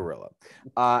 snow gorilla.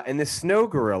 And this snow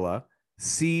gorilla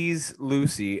sees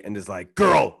Lucy and is like,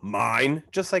 "Girl, mine,"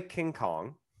 just like King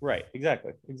Kong. Right.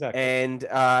 Exactly. And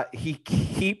he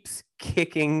keeps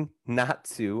kicking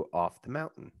Natsu off the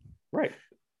mountain. Right.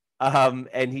 And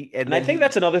I think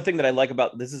that's another thing that I like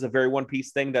about this. Is a very One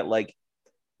Piece thing that like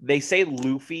they say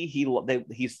Luffy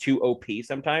he's too OP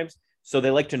sometimes. So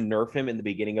they like to nerf him in the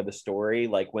beginning of the story.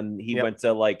 Like when he went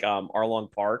to like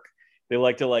Arlong Park, they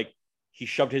like to like he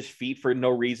shoved his feet for no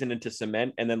reason into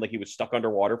cement, and then like he was stuck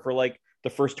underwater for like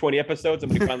the first 20 episodes,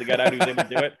 and when he finally got out, he was able to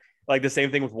do it. Like the same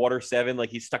thing with Water 7,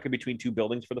 like he's stuck in between two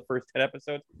buildings for the first 10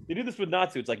 episodes. They do this with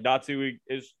Natsu. It's like Natsu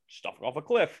is stuck off a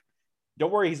cliff.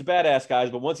 Don't worry, he's a badass, guys,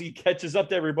 but once he catches up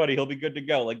to everybody, he'll be good to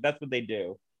go. Like that's what they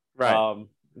do. Right.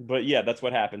 But yeah, that's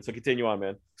what happened. So continue on,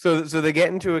 man. So they get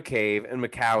into a cave, and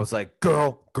Macau is like,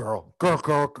 girl,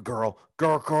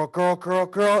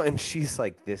 and she's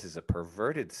like, "This is a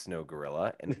perverted snow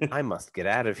gorilla, and I must get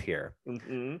out of here."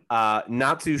 Mm-hmm.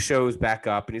 Natsu shows back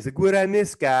up, and he's like, "What'd I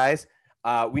miss, guys?"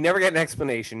 We never get an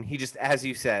explanation. He just, as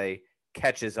you say,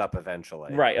 catches up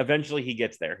eventually. Right. Eventually, he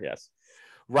gets there. Yes.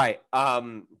 Right.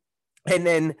 And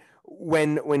then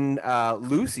when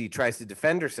Lucy tries to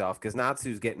defend herself because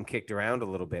Natsu's getting kicked around a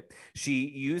little bit, she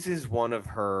uses one of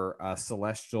her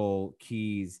celestial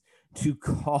keys to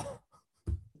call.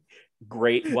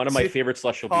 Great, one of my favorite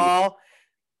celestial keys. Call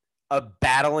a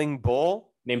battling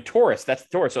bull named Taurus. That's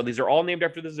Taurus. So these are all named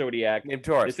after the zodiac. Named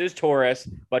Taurus. This is Taurus,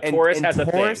 but Taurus has a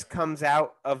thing. Taurus comes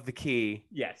out of the key.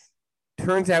 Yes.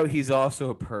 Turns out he's also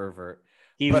a pervert.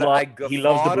 He loves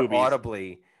the boobies.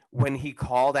 Audibly when he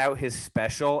called out his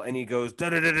special, and he goes, da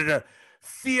da da da da,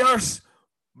 fierce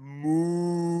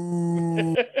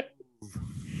move.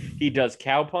 He does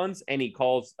cow puns, and he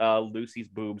calls Lucy's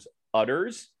boobs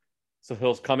udders. So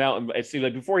he'll come out and see,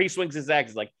 like, before he swings his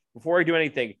axe, he's like, "Before I do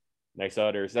anything, nice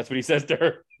udders." That's what he says to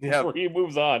her. Before he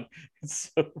moves on.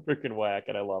 It's so freaking whack,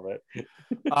 and I love it.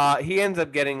 He ends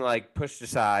up getting like pushed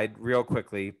aside real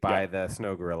quickly by the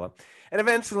snow gorilla, and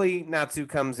eventually Natsu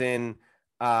comes in.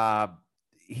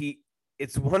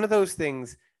 It's one of those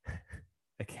things.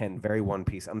 Again, very One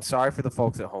Piece. I'm sorry for the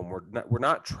folks at home. We're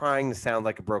not trying to sound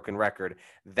like a broken record.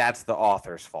 That's the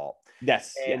author's fault.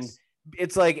 Yes. And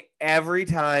it's like every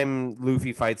time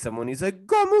Luffy fights someone, he's like,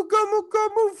 "Gomu, gomu,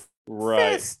 gomu,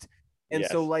 fist." And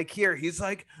so like here, he's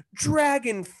like,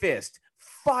 "Dragon fist,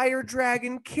 fire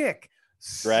dragon kick,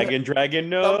 dragon,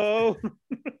 no."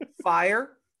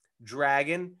 fire,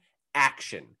 dragon,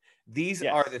 action. These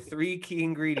Yes. are the 3 key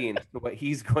ingredients to what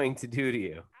he's going to do to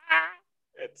you.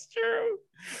 It's true.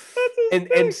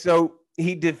 And so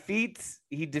he defeats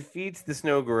the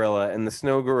snow gorilla, and the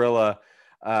snow gorilla,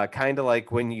 kind of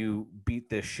like when you beat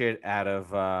the shit out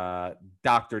of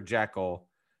Dr. Jekyll.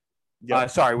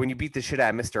 When you beat the shit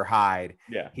out of Mr. Hyde,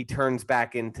 he turns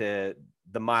back into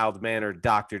the mild-mannered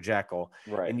Dr. Jekyll.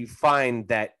 Right. And you find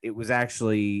that it was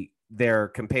actually their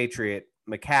compatriot,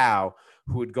 Macau,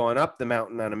 who had gone up the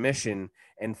mountain on a mission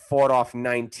and fought off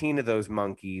 19 of those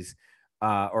monkeys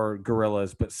or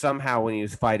gorillas. But somehow when he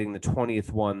was fighting the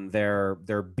 20th one, their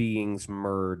beings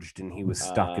merged and he was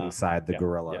stuck inside the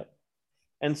gorilla. Yeah.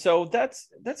 And so that's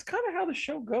kind of how the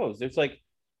show goes. There's like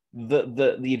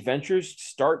the adventures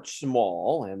start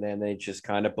small and then they just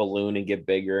kind of balloon and get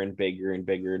bigger and bigger and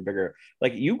bigger and bigger.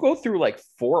 Like you go through like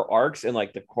 4 arcs in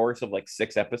like the course of like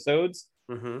 6 episodes,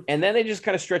 and then they just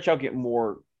kind of stretch out, get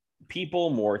more people,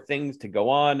 more things to go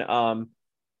on.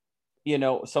 You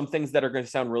know, some things that are going to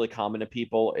sound really common to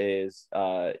people is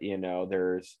you know,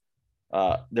 there's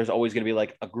always going to be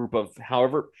like a group of,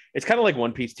 however, it's kind of like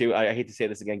One Piece too. I hate to say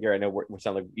this again, Gary. I know we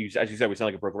sound like you, as you said, we sound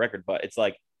like a broken record, but it's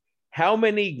like, how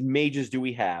many mages do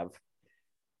we have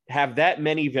that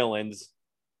many villains,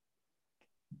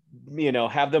 you know,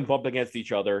 have them bump against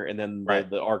each other and then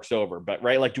the arc's over? But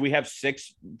like, do we have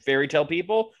 6 fairy tale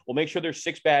people? We'll make sure there's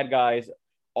 6 bad guys,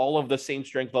 all of the same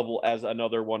strength level as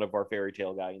another one of our fairy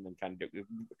tale guy, and then kind of do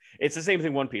it's the same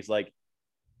thing One Piece. Like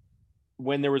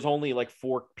when there was only like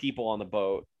 4 people on the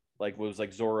boat, like it was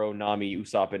like Zoro, Nami,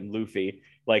 Usopp, and Luffy,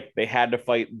 like they had to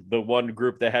fight the one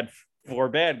group that had 4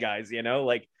 bad guys, you know,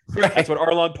 like that's what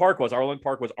Arlong Park was. Arlong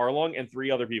Park was Arlong and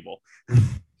 3 other people.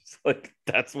 Like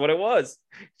that's what it was.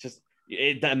 Just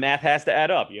the math has to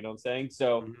add up, you know what I'm saying?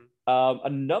 So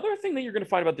another thing that you're going to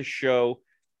find about the show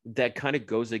that kind of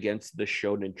goes against the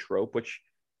shonen trope, which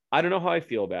I don't know how I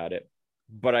feel about it,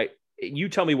 but you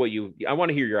tell me I want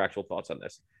to hear your actual thoughts on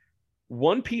this.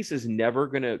 One Piece is never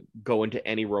going to go into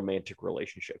any romantic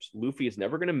relationships. Luffy is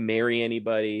never going to marry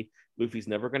anybody. Luffy's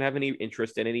never going to have any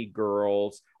interest in any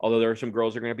girls, although there are some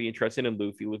girls that are going to be interested in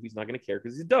Luffy. Luffy's not going to care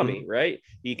because he's a dummy, right?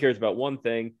 He cares about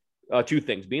 2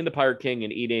 things: being the Pirate King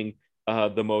and eating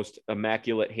the most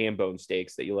immaculate ham bone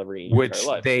steaks that you'll ever eat in your entire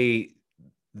life. They,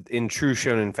 in true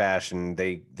shonen fashion,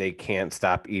 they can't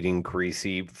stop eating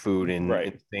greasy food in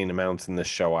insane amounts in this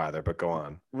show either. But go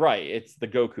on. Right, it's the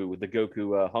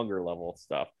Goku hunger level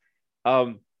stuff.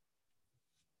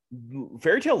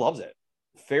 Fairy Tail loves it.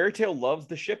 Fairy Tail loves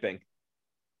the shipping,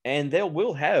 and they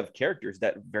will have characters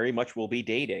that very much will be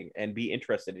dating and be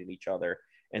interested in each other.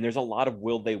 And there's a lot of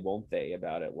will they, won't they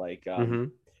about it. Like,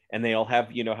 and they all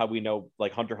have, you know, how we know,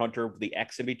 like Hunter x Hunter, the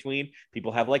X in between.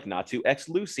 People have like Natsu X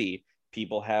Lucy.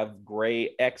 People have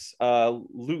Gray X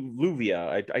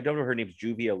Luvia. I don't know, her name's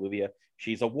Juvia Luvia.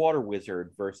 She's a water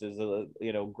wizard versus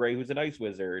you know, Gray, who's an ice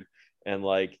wizard, and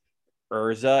like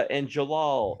Urza and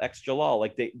Jalal, X Jalal.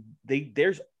 Like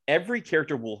there's every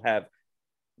character will have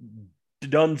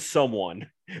done someone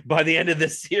by the end of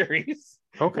this series.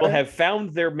 Will have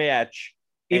found their match.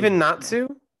 Even Natsu,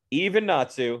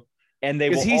 and they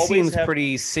will. He seems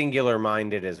pretty singular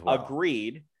minded as well.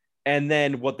 Agreed. And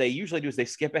then what they usually do is they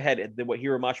skip ahead and then what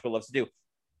Hiro Mashima loves to do.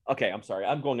 Okay, I'm sorry.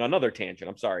 I'm going on another tangent.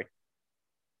 I'm sorry.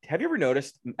 Have you ever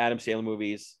noticed Adam Sandler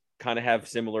movies kind of have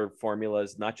similar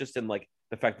formulas, not just in like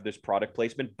the fact that there's product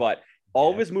placement, but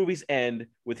all of his movies end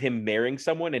with him marrying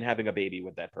someone and having a baby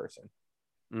with that person.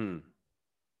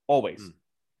 Always.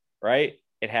 Right?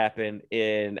 It happened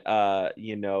in,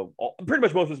 you know, pretty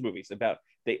much most of his movies about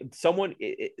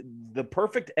the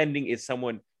perfect ending is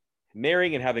someone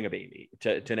marrying and having a baby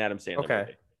to an Adam Sandler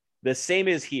movie. The same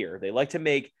is here. They like to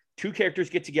make 2 characters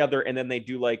get together and then they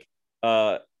do like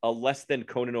a less than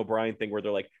Conan O'Brien thing where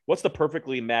they're like, what's the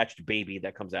perfectly matched baby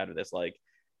that comes out of this? Like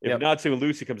if Natsu and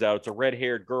Lucy comes out, it's a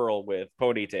red-haired girl with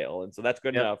ponytail, and so that's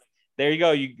good enough. There you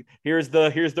go. Here's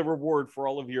the reward for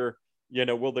all of your, you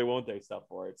know, will they, won't they stuff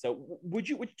for it. So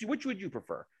which would you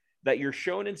prefer? That your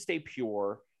shonen stay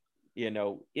pure, you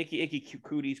know, icky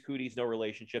cooties, no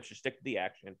relationships, just stick to the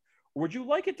action? Or would you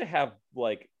like it to have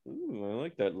like, ooh, I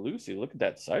like that Lucy. Look at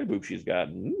that side boob she's got.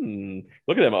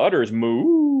 Look at them udders.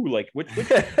 Moo. Like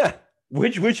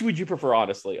which would you prefer,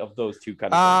 honestly, of those 2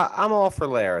 kind of things? I'm all for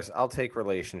layers. I'll take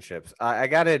relationships. I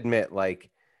gotta admit, like,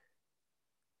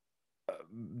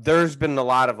 there's been a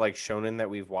lot of like shonen that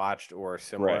we've watched or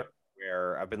similar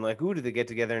where I've been like, ooh, do they get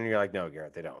together? And you're like, no,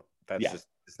 Garrett, they don't. That's just,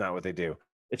 it's not what they do.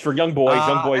 It's for young boys.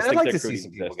 Young boys think I'd like that to see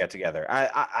some people get together.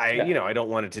 You know, I don't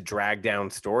want it to drag down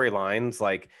storylines.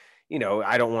 Like, you know,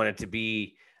 I don't want it to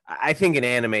be I think in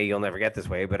anime you'll never get this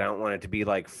way, but I don't want it to be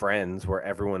like Friends where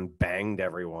everyone banged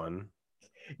everyone.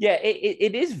 Yeah,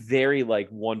 it is very like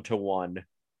one to one.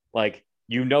 Like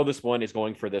this one is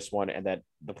going for this one, and that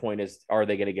the point is, are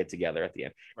they going to get together at the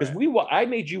end? Because I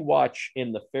made you watch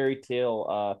in the Fairy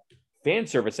Tale fan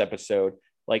service episode,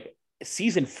 like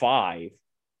season 5,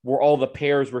 where all the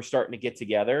pairs were starting to get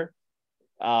together.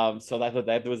 So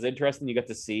that was interesting. You got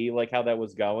to see like how that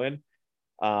was going.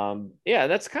 Yeah,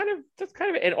 that's kind of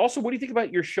and also, what do you think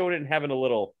about your shonen having a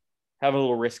little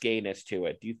risqueness to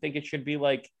it? Do you think it should be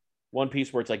like One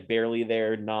Piece where it's like barely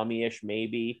there, Nami-ish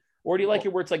maybe? Or do you like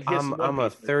it where it's like I'm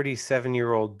a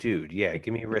 37-year-old dude. Yeah,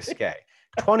 give me risque.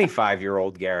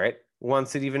 25-year-old Garrett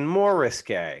wants it even more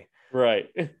risque. Right.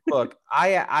 Look,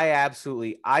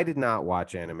 I did not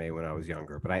watch anime when I was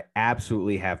younger, but I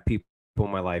absolutely have people in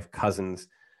my life, cousins,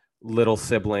 little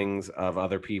siblings of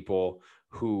other people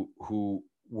who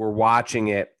were watching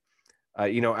it.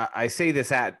 I say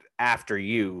this after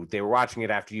you. They were watching it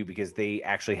after you because they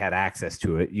actually had access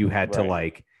to it. You had to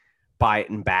like buy it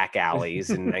in back alleys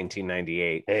in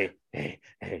 1998. Hey,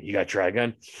 you got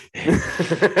Trigun?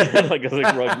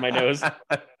 Like rubbing my nose.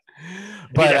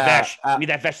 But need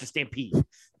that Vesh to Stampede.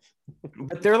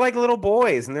 But they're like little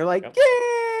boys, and they're like,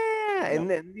 yeah, and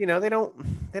then they don't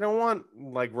want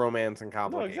like romance and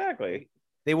complications. No, exactly.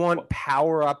 They want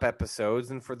power up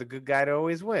episodes, and for the good guy to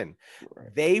always win.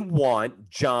 Right. They want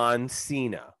John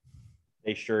Cena.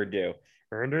 They sure do.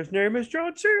 And his name is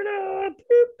John Cena.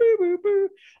 Boo, boo, boo, boo.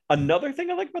 Another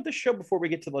thing I like about the show, before we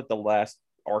get to like the last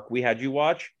arc we had you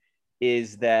watch,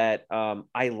 is that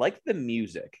I like the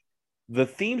music. The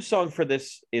theme song for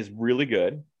this is really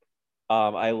good.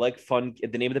 I like Fun.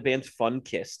 The name of the band's Fun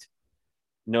Kissed.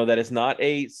 No, that is not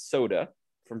a soda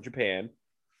from Japan.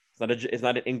 It's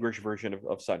not an English version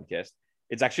of Sunkissed.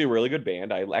 It's actually a really good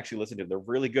band. I actually listened to them. They're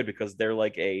really good because they're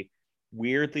like a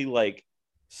weirdly like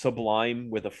Sublime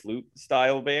with a flute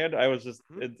style band.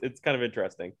 It's kind of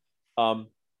interesting. And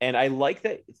I like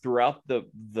that throughout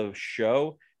the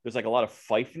show, there's like a lot of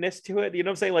fifeness to it. You know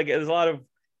what I'm saying? Like there's a lot of,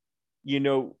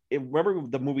 remember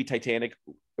the movie Titanic,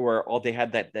 where all they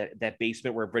had that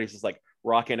basement where everybody's just like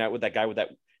rocking out with that guy with that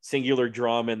singular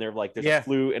drum, and they're like there's a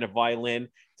flute and a violin.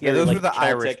 Yeah, those were the Celtic,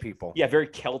 Irish people. Yeah, very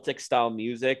Celtic style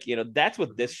music. That's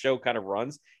what this show kind of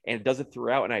runs, and it does it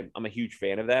throughout. And I'm a huge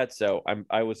fan of that. So I'm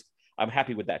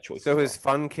happy with that choice. So is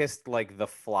Fun Kissed like the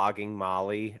flogging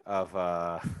Molly of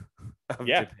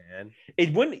Japan?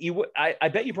 It wouldn't. I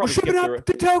bet you probably skipped up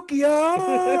to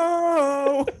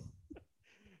Tokyo.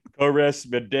 Caress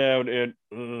me down and.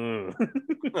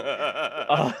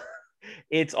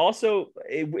 It's also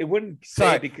it wouldn't say.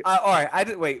 Sorry. Because... all right, I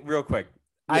did wait real quick.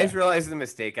 Yeah. I just realized the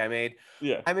mistake I made.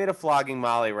 Yeah, I made a Flogging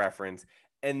Molly reference,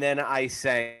 and then I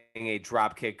sang a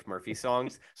Dropkick Murphy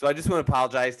songs. So I just want to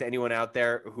apologize to anyone out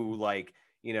there who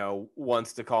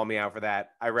wants to call me out for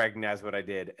that. I recognize what I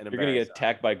did, and you're gonna get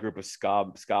attacked by a group of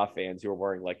ska fans who are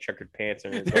wearing like checkered pants,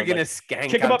 and they're gonna skank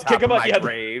kick him up, kick him up,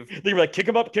 grave. They're like kick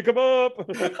him up.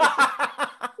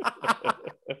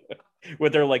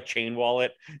 With their like chain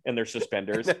wallet and their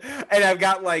suspenders, and I've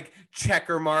got like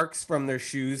checker marks from their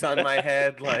shoes on my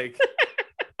head. Like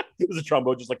there's a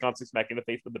trombone just like constantly smacking the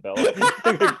face with the bell.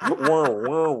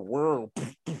 Whirl.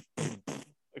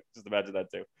 Just imagine that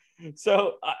too.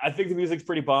 So I think the music's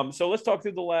pretty bomb. So let's talk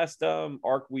through the last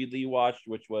arc we watched,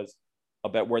 which was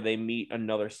about where they meet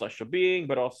another celestial being,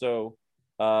 but also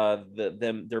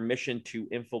their mission to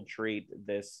infiltrate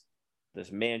this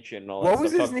mansion and all that. What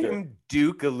was his name?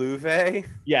 Duke Aluve?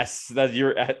 Yes,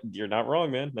 you're not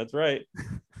wrong, man. That's right.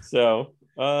 So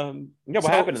what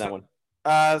happened in that one?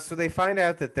 So they find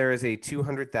out that there is a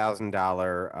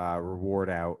 $200,000 reward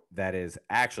out that is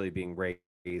actually being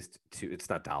raised to, it's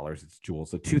not dollars, it's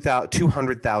jewels. So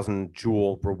 200,000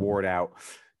 jewel reward out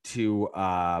to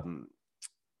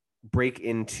break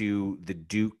into the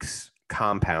Duke's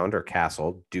compound or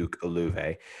castle, Duke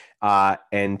Aluve,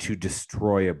 and to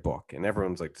destroy a book. And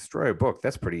everyone's like, destroy a book?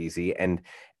 That's pretty easy. And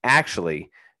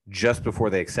actually, just before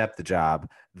they accept the job,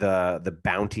 the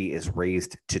bounty is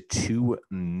raised to 2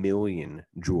 million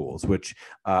jewels, which,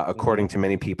 according to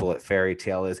many people at Fairy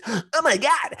Tale, is, oh my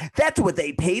God, that's what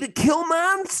they pay to kill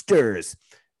monsters.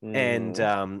 And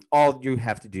all you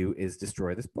have to do is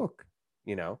destroy this book.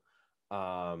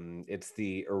 It's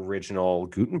the original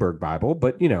Gutenberg Bible,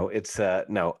 but it's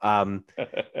no.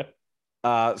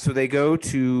 So they go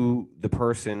to the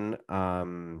person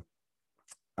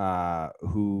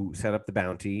who set up the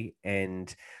bounty,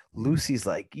 and Lucy's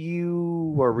like,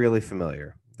 you are really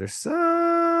familiar. There's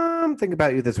something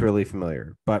about you that's really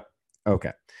familiar, but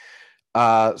okay.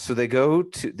 So they go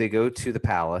to the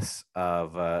palace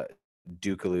of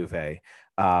Duke Aluve,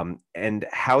 And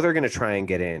how they're going to try and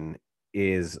get in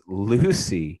is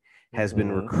Lucy has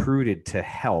been recruited to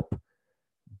help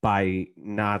by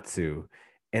Natsu.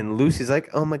 And Lucy's like,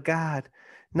 oh my God,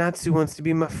 Natsu wants to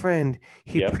be my friend.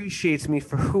 He appreciates me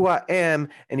for who I am,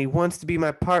 and he wants to be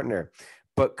my partner.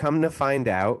 But come to find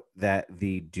out that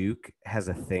the Duke has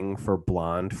a thing for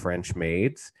blonde French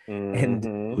maids,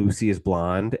 and Lucy is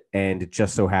blonde, and it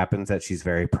just so happens that she's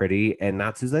very pretty. And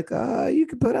Natsu's like, oh, you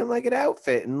could put on like an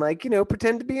outfit and like,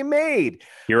 pretend to be a maid.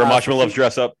 Hiro Mashima loves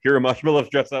dress up. Hiro Mashima loves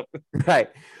dress up. Right.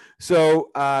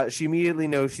 So she immediately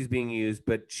knows she's being used,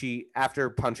 but after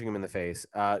punching him in the face,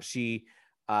 she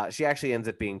actually ends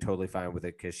up being totally fine with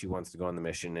it because she wants to go on the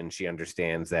mission, and she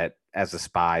understands that as a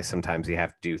spy, sometimes you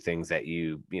have to do things that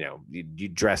you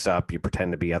dress up, you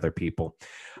pretend to be other people.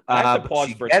 I have to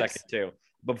pause for a second too,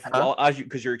 but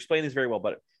because you're explaining this very well,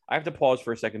 but I have to pause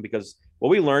for a second because what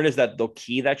we learned is that the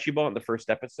key that she bought in the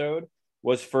first episode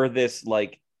was for this,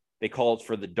 like they call it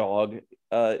for the dog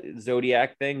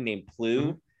Zodiac thing named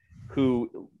Plu,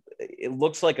 who it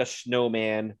looks like a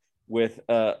snowman with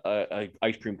a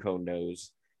ice cream cone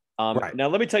nose. Right. Now,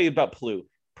 let me tell you about Plu.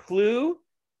 Plu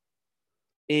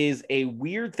is a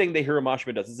weird thing that Hiro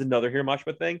Mashima does. This is another Hiro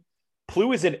Mashima thing.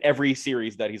 Plu is in every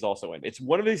series that he's also in. It's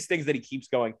one of these things that he keeps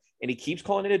going, and he keeps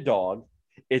calling it a dog.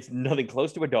 It's nothing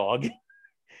close to a dog.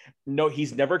 No,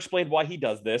 he's never explained why he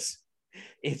does this.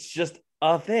 It's just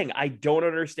a thing. I don't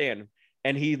understand.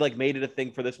 And he like made it a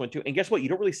thing for this one too. And guess what? You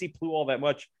don't really see Plu all that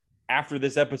much after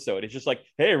this episode. It's just like,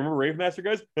 hey, remember Rave Master,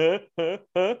 guys? Okay,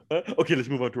 let's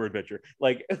move on to our adventure.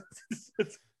 Like,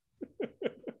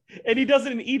 and he does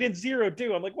it in Eden Zero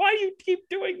too. I'm like, why do you keep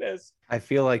doing this? I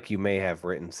feel like you may have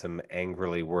written some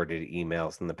angrily worded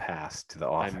emails in the past to the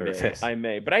author of this. I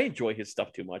may, but I enjoy his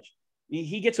stuff too much.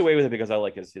 He gets away with it because I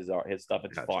like his stuff.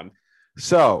 It's fun.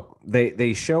 So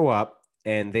they show up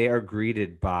and they are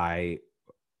greeted by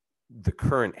the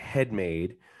current head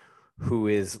maid, who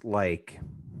is like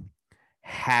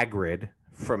Hagrid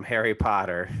from Harry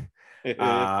Potter,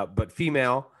 but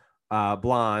female,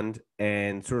 blonde,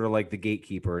 and sort of like the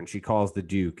gatekeeper. And she calls the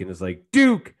Duke and is like,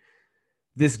 Duke,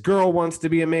 this girl wants to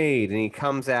be a maid. And he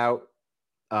comes out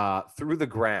through the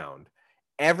ground.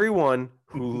 Everyone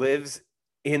who lives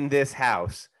in this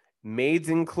house, maids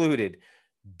included,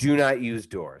 do not use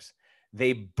doors.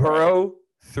 They burrow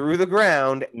through the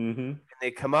ground, and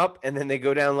they come up, and then they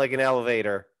go down like an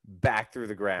elevator back through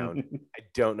the ground. I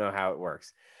don't know how it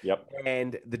works. Yep.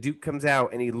 And the Duke comes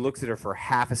out and he looks at her for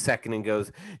half a second and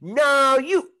goes, no,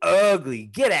 you ugly,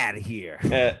 get out of here.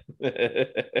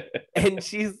 And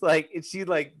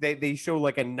they show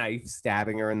like a knife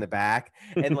stabbing her in the back.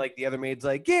 And like the other maid's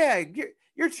like, yeah,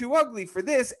 you're too ugly for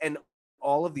this. And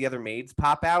all of the other maids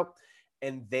pop out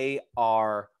and they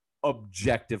are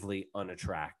objectively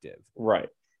unattractive. Right.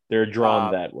 They're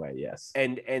drawn that way. Yes.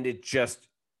 And it just,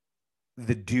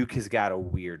 the Duke has got a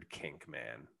weird kink,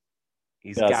 man.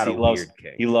 He's got a weird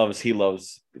kink. He loves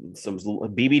some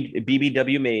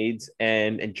BBW maids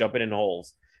and jumping in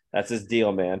holes. That's his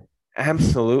deal, man.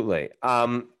 Absolutely.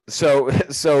 So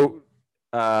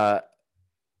the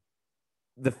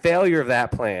failure of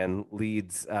that plan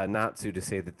leads Natsu to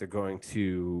say that they're going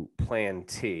to Plan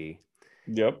T.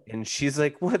 Yep. And she's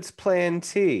like, "What's Plan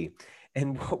T?"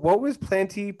 And what was Plan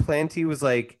T? Plan T was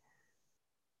like,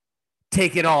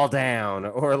 take it all down,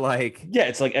 or like, yeah,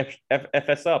 it's like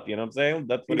FS up, you know what I'm saying?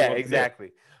 That's what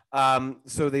exactly.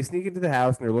 So they sneak into the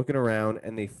house and they're looking around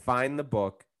and they find the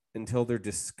book until they're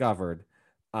discovered.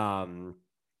 And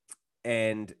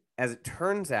as it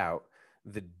turns out,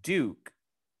 the Duke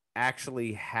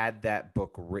actually had that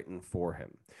book written for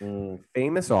him.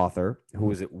 Famous author who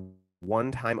was at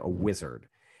one time a wizard,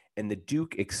 and the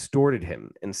Duke extorted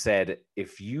him and said,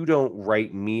 if you don't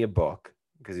write me a book,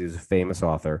 because he was a famous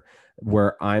author,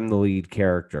 where I'm the lead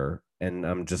character and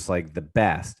I'm just like the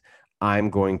best,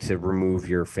 I'm going to remove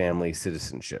your family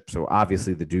citizenship. So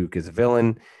obviously the Duke is a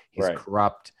villain. He's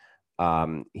corrupt.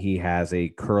 He has a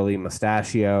curly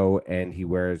mustachio and he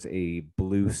wears a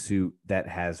blue suit that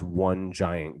has one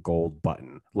giant gold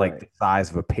button, like the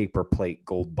size of a paper plate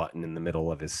gold button in the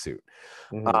middle of his suit.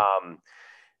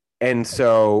 And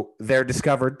so they're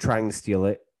discovered trying to steal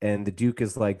it. And the Duke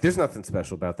is like, there's nothing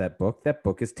special about that book. That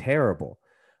book is terrible.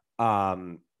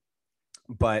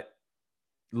 But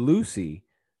Lucy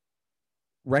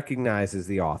recognizes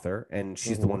the author, and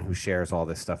she's the one who shares all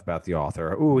this stuff about the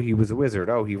author. Oh, he was a wizard.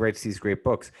 Oh, he writes these great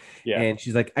books. Yeah. And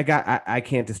she's like, I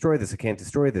can't destroy this. I can't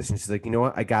destroy this. And she's like, you know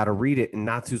what? I got to read it. And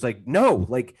Natsu's like, no,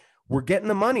 like, we're getting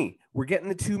the money. We're getting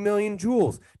the 2 million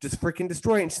jewels. Just freaking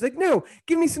destroy it. And she's like, no,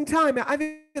 give me some time. I've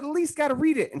at least got to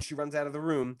read it. And she runs out of the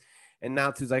room. And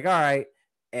Natsu's like, all right.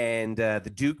 And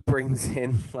the Duke brings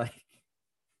in like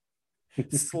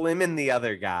Slim and the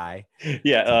other guy.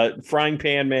 Yeah, Frying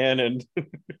Pan Man and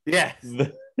Yes.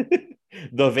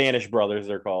 the Vanish Brothers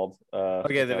they're called.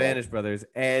 Okay, the Vanish Brothers.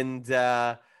 And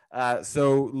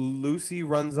so Lucy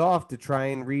runs off to try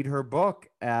and read her book.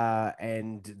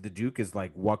 And the Duke is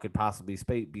like, what could possibly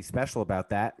be special about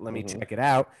that? Let me check it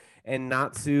out. And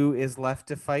Natsu is left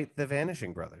to fight the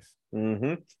Vanishing Brothers.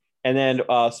 And then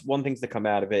one things that come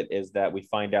out of it is that we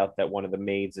find out that one of the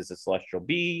maids is a celestial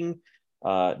being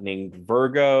named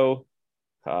Virgo,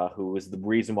 who is the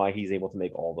reason why he's able to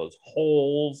make all those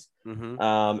holes.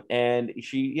 And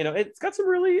she, it's got some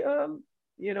really,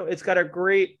 it's got a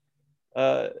great,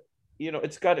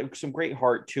 it's got some great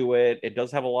heart to it. It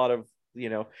does have a lot of,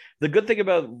 the good thing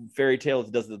about Fairy Tail is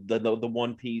it does the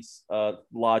One Piece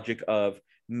logic of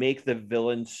make the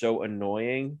villain so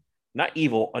annoying, not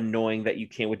evil, annoying that you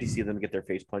can't wait to see them get their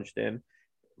face punched in.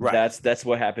 Right. That's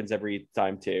what happens every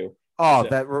time too. Oh,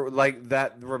 that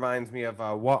reminds me of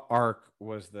what arc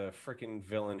was the freaking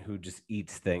villain who just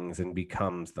eats things and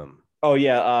becomes them? Oh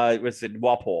yeah, was it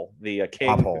Walpole, the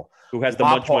king who has the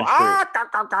munch fruit? Yeah,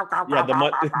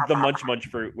 the munch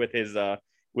fruit with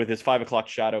his 5 o'clock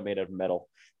shadow made of metal,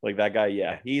 like that guy.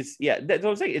 Yeah, that's what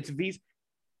I'm saying. It's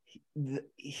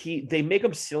they make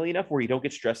him silly enough where you don't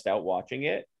get stressed out watching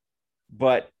it,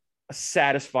 but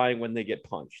satisfying when they get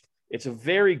punched. It's a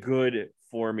very good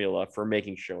formula for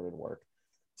making shonen work.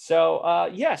 So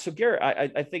so Garrett,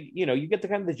 I think you get the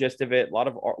kind of the gist of it. A lot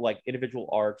of like individual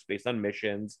arcs based on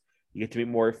missions. You get to meet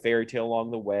more Fairy Tail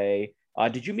along the way.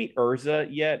 Did you meet Urza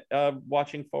yet?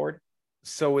 Watching forward.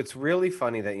 So it's really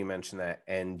funny that you mentioned that,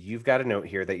 and you've got a note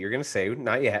here that you're going to say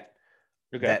not yet.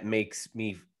 Okay. That makes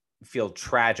me feel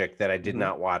tragic that I did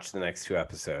not watch the next 2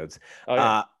 episodes. Oh,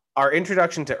 yeah. Our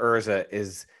introduction to Urza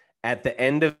is at the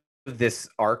end of this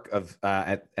arc of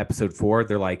at episode 4.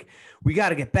 They're like, we got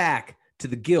to get back to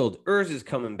the guild. Urza's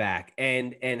coming back,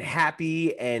 and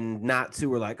Happy and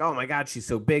Natsu are like, oh my god, she's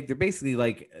so big. They're basically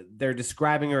like, they're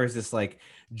describing her as this like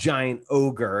giant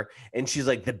ogre, and she's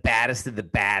like the baddest of the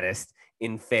baddest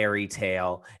in Fairy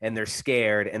Tail, and they're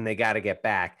scared and they got to get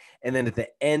back. And then at the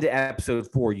end of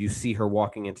episode 4, you see her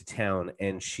walking into town,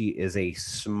 and she is a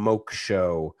smoke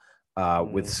show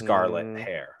with scarlet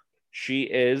hair. She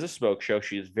is a smoke show.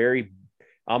 She is very,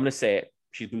 I'm going to say it,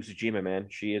 she's Busujima, man.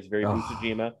 She is very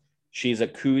Busujima. She's a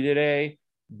kudere,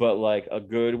 but like a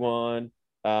good one.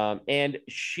 And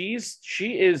she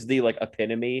is the like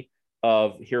epitome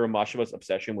of Hiromashima's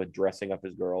obsession with dressing up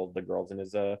the girls in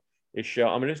his show.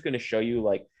 I'm just going to show you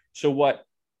like, so what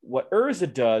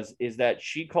Urza does is that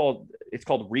it's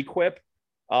called Requip.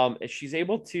 She's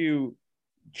able to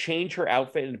change her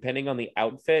outfit, and depending on the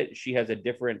outfit, she has a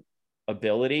different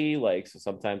ability. Like, so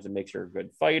sometimes it makes her a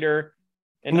good fighter.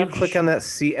 And you click on that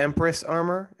Sea Empress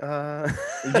armor.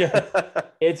 Yeah,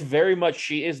 it's very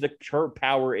much her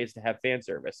power is to have fan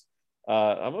service.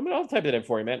 I'll type it in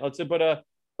for you, man. Let's put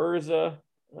Urza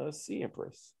Sea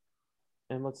Empress,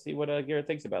 and let's see what Garrett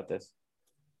thinks about this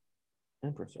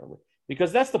Empress armor,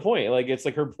 because that's the point. Like, it's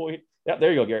like her point. Yeah,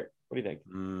 there you go, Garrett. What do you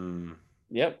think?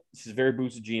 Yep, she's very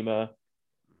Busujima.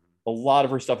 A lot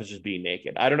of her stuff is just being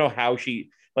naked. I don't know how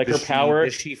she her power.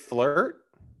 Does she flirt?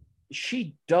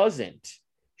 She doesn't.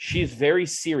 She's very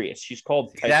serious. She's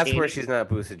called Titania. That's where she's not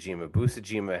Busujima.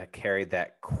 Busujima carried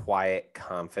that quiet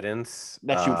confidence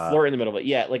that she would flirt in the middle of it.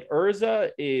 Yeah, like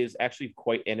Urza is actually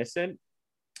quite innocent.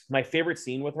 My favorite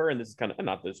scene with her, and this is kind of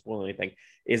not to spoil anything,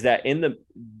 is that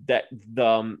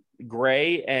the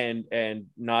Gray and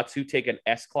Natsu take an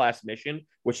S-class mission,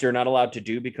 which they're not allowed to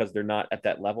do because they're not at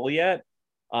that level yet.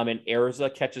 And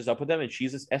Urza catches up with them, and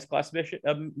she's this S-class mission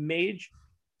mage.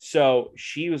 So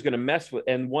she was going to mess with,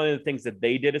 and one of the things that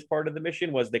they did as part of the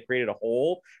mission was they created a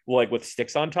hole like with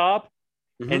sticks on top.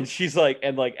 And she's like,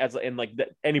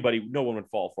 anybody, no one would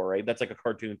fall for, right? That's like a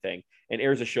cartoon thing. And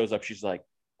Urza shows up. She's like,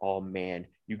 oh man,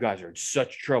 you guys are in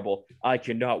such trouble. I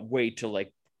cannot wait to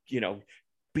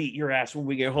beat your ass when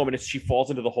we get home. And she falls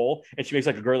into the hole, and she makes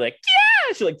like a girl like,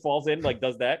 yeah, she like falls in, like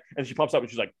does that. And she pops up and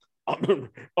she's like, and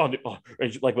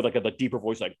she, like with like a deeper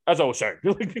voice, like, as I was saying.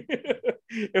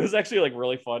 It was actually like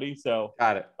really funny. So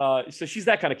got it. So she's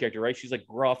that kind of character, right? She's like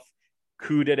gruff,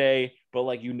 kudere, but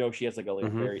like she has like a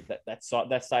very that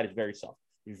side is very soft,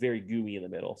 very gooey in the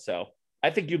middle. So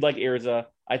I think you'd like Urza.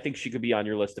 I think she could be on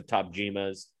your list of top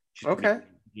Jimas. Okay.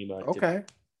 Okay.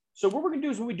 So what we're gonna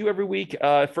do is what we do every week.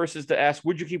 First is to ask,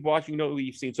 would you keep watching? You know what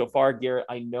we've seen so far, Garrett.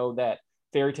 I know that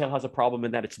Fairy Tail has a problem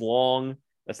in that it's long.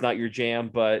 That's not your jam,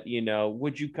 but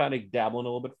would you kind of dabble in a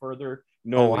little bit further?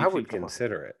 No, I would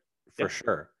consider it for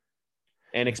sure.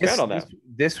 And expand on that.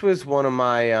 This was one of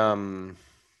my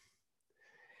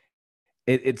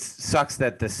It sucks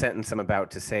that the sentence I'm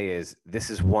about to say is, "This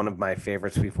is one of my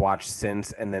favorites we've watched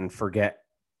since," and then forget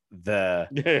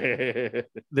the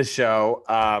the show.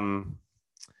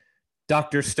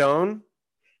 Dr. Stone.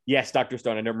 Yes, Dr.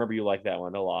 Stone. I remember you like that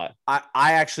one a lot. I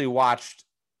actually watched.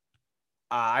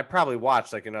 I probably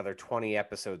watched like another 20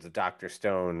 episodes of Dr.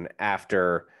 Stone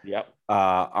after Yep.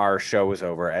 our show was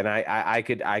over, and I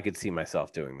could see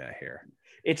myself doing that here.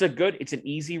 It's an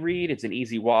easy read. It's an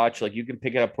easy watch. Like you can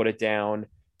pick it up, put it down.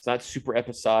 It's not super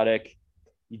episodic.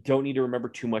 You don't need to remember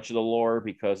too much of the lore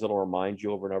because it'll remind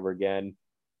you over and over again.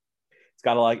 It's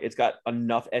got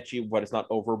enough etchy, but it's not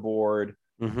overboard.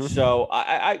 Mm-hmm. So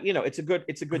it's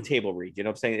a good table read. You know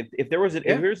what I'm saying? If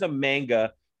there's a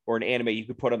manga or an anime you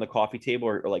could put on the coffee table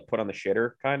or like put on the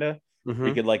shitter kind of, Mm-hmm.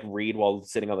 you could like read while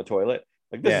sitting on the toilet.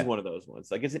 Like this is one of those ones.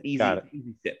 Like it's an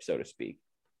easy sip, so to speak.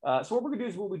 So what we're gonna do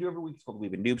is what we do every week. It's called the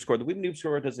Weeb and Noob Score. The Weeb and Noob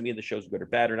Score doesn't mean the show's good or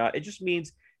bad or not. It just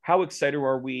means how excited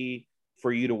are we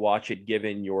for you to watch it,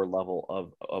 given your level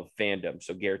of fandom.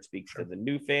 So Garrett speaks to the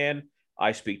new fan.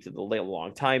 I speak to the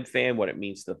long time fan. What it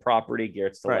means to the property.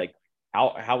 Garrett's to like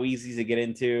how easy is it to get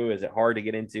into? Is it hard to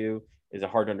get into? Is it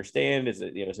hard to understand? Is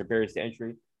there barriers to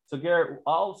entry? So Garrett,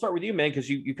 I'll start with you, man, because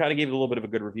you kind of gave it a little bit of a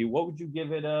good review. What would you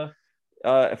give it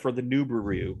for the noob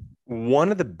review? One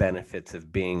of the benefits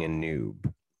of being a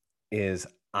noob is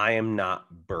I am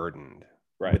not burdened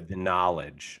with the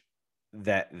knowledge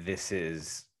that this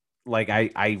is like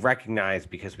I recognize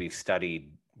because we've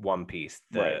studied One Piece,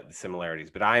 the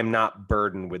similarities, but I am not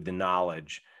burdened with the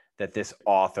knowledge that this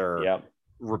author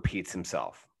repeats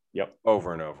himself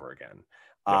over and over again.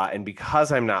 And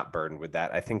because I'm not burdened with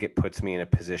that, I think it puts me in a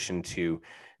position to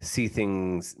see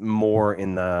things more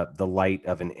in the light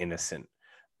of an innocent.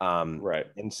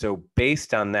 And so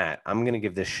based on that, I'm going to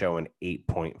give this show an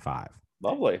 8.5.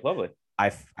 Lovely.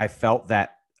 I felt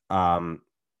that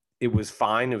it was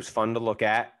fine. It was fun to look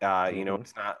at.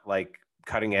 It's not like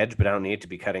cutting edge, but I don't need it to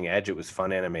be cutting edge. It was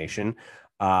fun animation.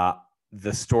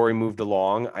 The story moved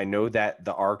along. I know that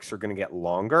the arcs are going to get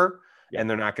longer and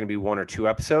they're not going to be 1 or 2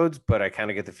 episodes, but I kind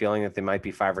of get the feeling that they might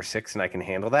be 5 or 6 and I can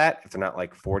handle that if they're not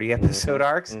like 40 episode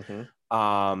arcs.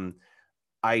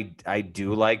 I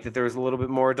do like that there was a little bit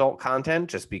more adult content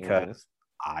just because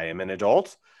I am an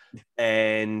adult.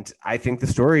 And I think the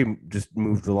story just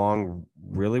moved along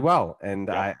really well. And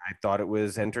I thought it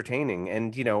was entertaining.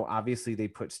 And, obviously they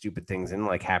put stupid things in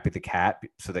like Happy the Cat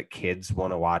so that kids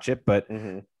want to watch it. But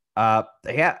I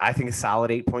think a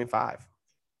solid 8.5.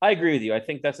 I agree with you. I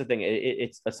think that's the thing.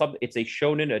 It's a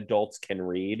shonen adults can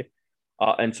read.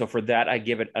 And so for that, I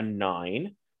give it a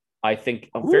 9. I think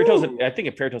Fairy Tail's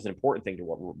an important thing to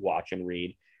watch and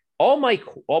read. All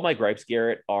my gripes,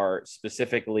 Garrett, are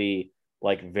specifically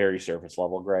like very surface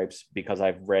level gripes because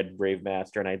I've read Brave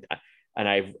Master and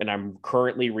I'm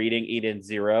currently reading Eden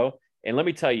Zero. And let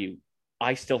me tell you,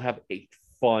 I still have a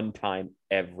fun time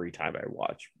every time I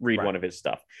read one of his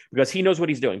stuff because he knows what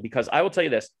he's doing. Because I will tell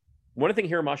you this, one thing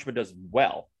Hiro Mashima does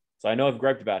well. So I know I've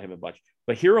griped about him a bunch,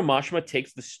 but Hiro Mashima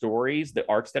takes the stories, the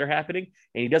arcs that are happening,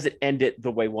 and he doesn't end it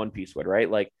the way One Piece would, right?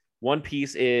 Like One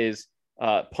Piece is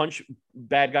punch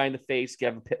bad guy in the face,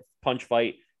 have a punch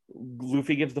fight.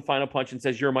 Luffy gives the final punch and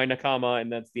says, "You're my Nakama,"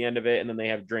 and that's the end of it. And then they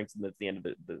have drinks, and that's the end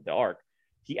of the arc.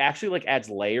 He actually like adds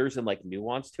layers and like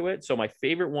nuance to it. So my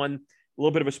favorite one, a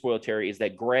little bit of a spoiler, Terry, is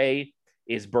that Gray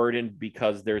is burdened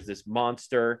because there's this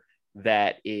monster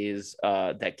that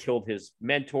killed his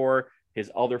mentor. His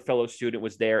other fellow student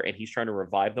was there, and he's trying to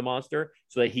revive the monster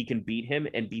so that he can beat him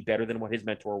and be better than what his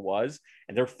mentor was.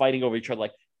 And they're fighting over each other,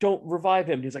 like, "Don't revive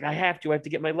him." And he's like, I have to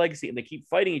get my legacy. And they keep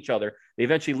fighting each other. They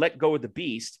eventually let go of the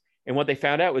beast. And what they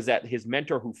found out was that his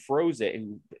mentor who froze it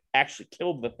and actually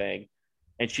killed the thing,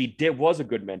 and she was a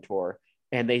good mentor.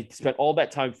 And they spent all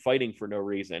that time fighting for no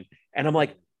reason. And I'm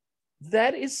like,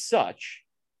 that is such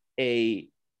a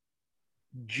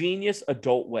genius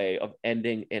adult way of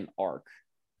ending an arc.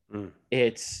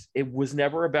 It was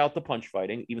never about the punch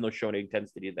fighting, even though Shonen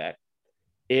tends to do that.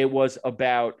 It was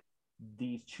about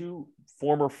these two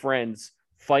former friends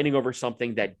fighting over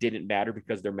something that didn't matter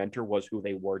because their mentor was who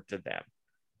they were to them,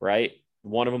 right?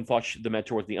 One of them thought the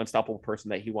mentor was the unstoppable person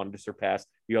that he wanted to surpass.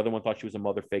 The other one thought she was a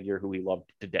mother figure who he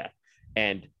loved to death.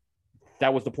 And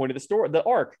that was the point of the story, the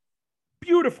arc.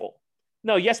 Beautiful.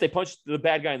 No, yes, they punched the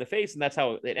bad guy in the face, and that's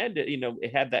how it ended.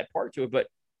 It had that part to it, but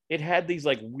it had these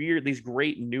like weird, these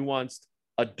great nuanced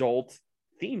adult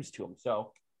themes to them.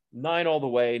 So 9 all the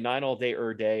way, 9 all day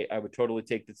day. I would totally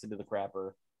take this into the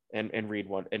crapper and read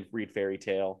Fairy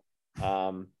Tail.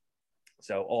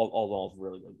 So all is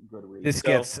really good read. This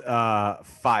gets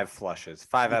 5 flushes,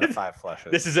 5 out of 5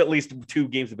 flushes. This is at least 2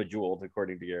 games of Bejeweled,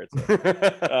 according to Garrett.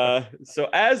 So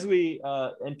as we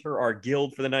enter our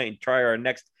guild for the night and try our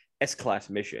next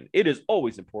S-Class mission, it is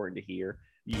always important to hear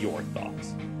your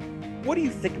thoughts. What do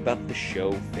you think about the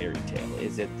show Fairy Tail?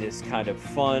 Is it this kind of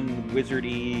fun,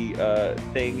 wizardy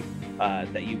thing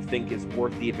that you think is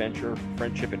worth the adventure,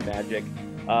 friendship, and magic?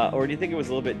 Or do you think it was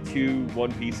a little bit too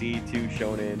One Piece-y, too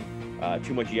shonen,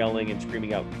 too much yelling and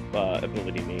screaming out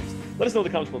ability names? Let us know in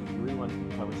the comments below if you really want to keep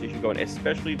the conversation going,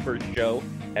 especially for a show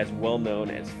as well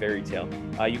known as Fairy Tail.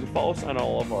 You can follow us on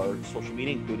all of our social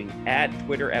media, including at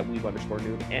Twitter at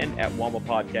Weeb_Noob and at Wamba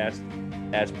Podcast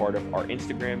as part of our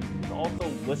Instagram. You can also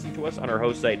listen to us on our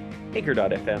host site,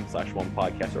 anchor.fm/Wamba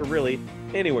Podcast, or really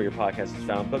anywhere your podcast is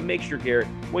found. But make sure, Garrett,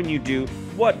 when you do,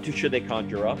 what should they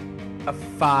conjure up? A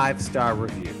 5-star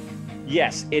review.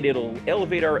 Yes, it'll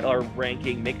elevate our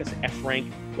ranking, make us S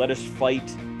rank, let us fight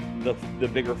the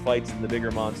bigger fights and the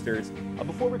bigger monsters.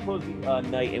 Before we close the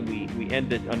night and we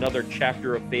end another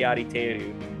chapter of Fairy Tail,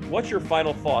 what's your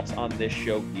final thoughts on this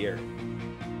show, Garrett?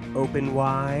 Open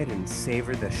wide and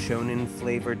savor the shonen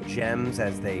flavored gems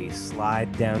as they slide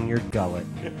down your gullet.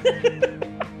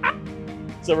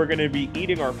 So we're going to be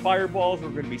eating our fireballs. We're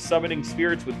going to be summoning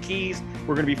spirits with keys.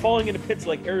 We're going to be falling into pits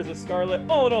like Erza Scarlet.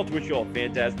 All in all, to wish you all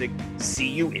fantastic. See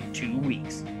you in 2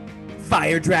 weeks.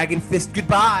 Fire Dragon Fist,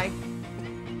 goodbye.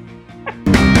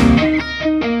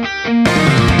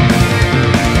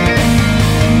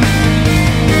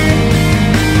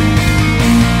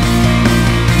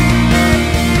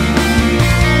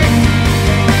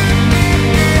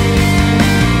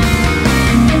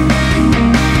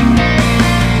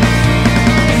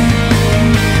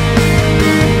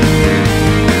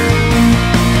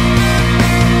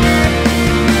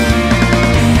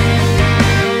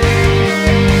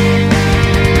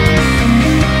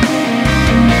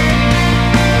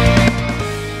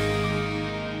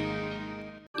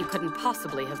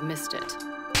 Possibly have missed it.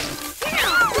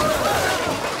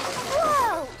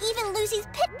 Whoa! Even Lucy's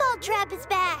pitbull trap is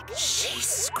back. She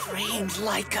screamed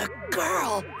like a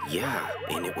girl. Yeah,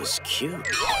 and it was cute.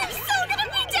 I'm so gonna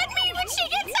be dead meat when she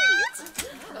gets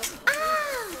out!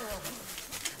 Oh!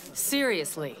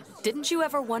 Seriously, didn't you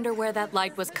ever wonder where that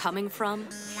light was coming from?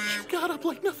 You got up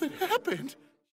like nothing happened.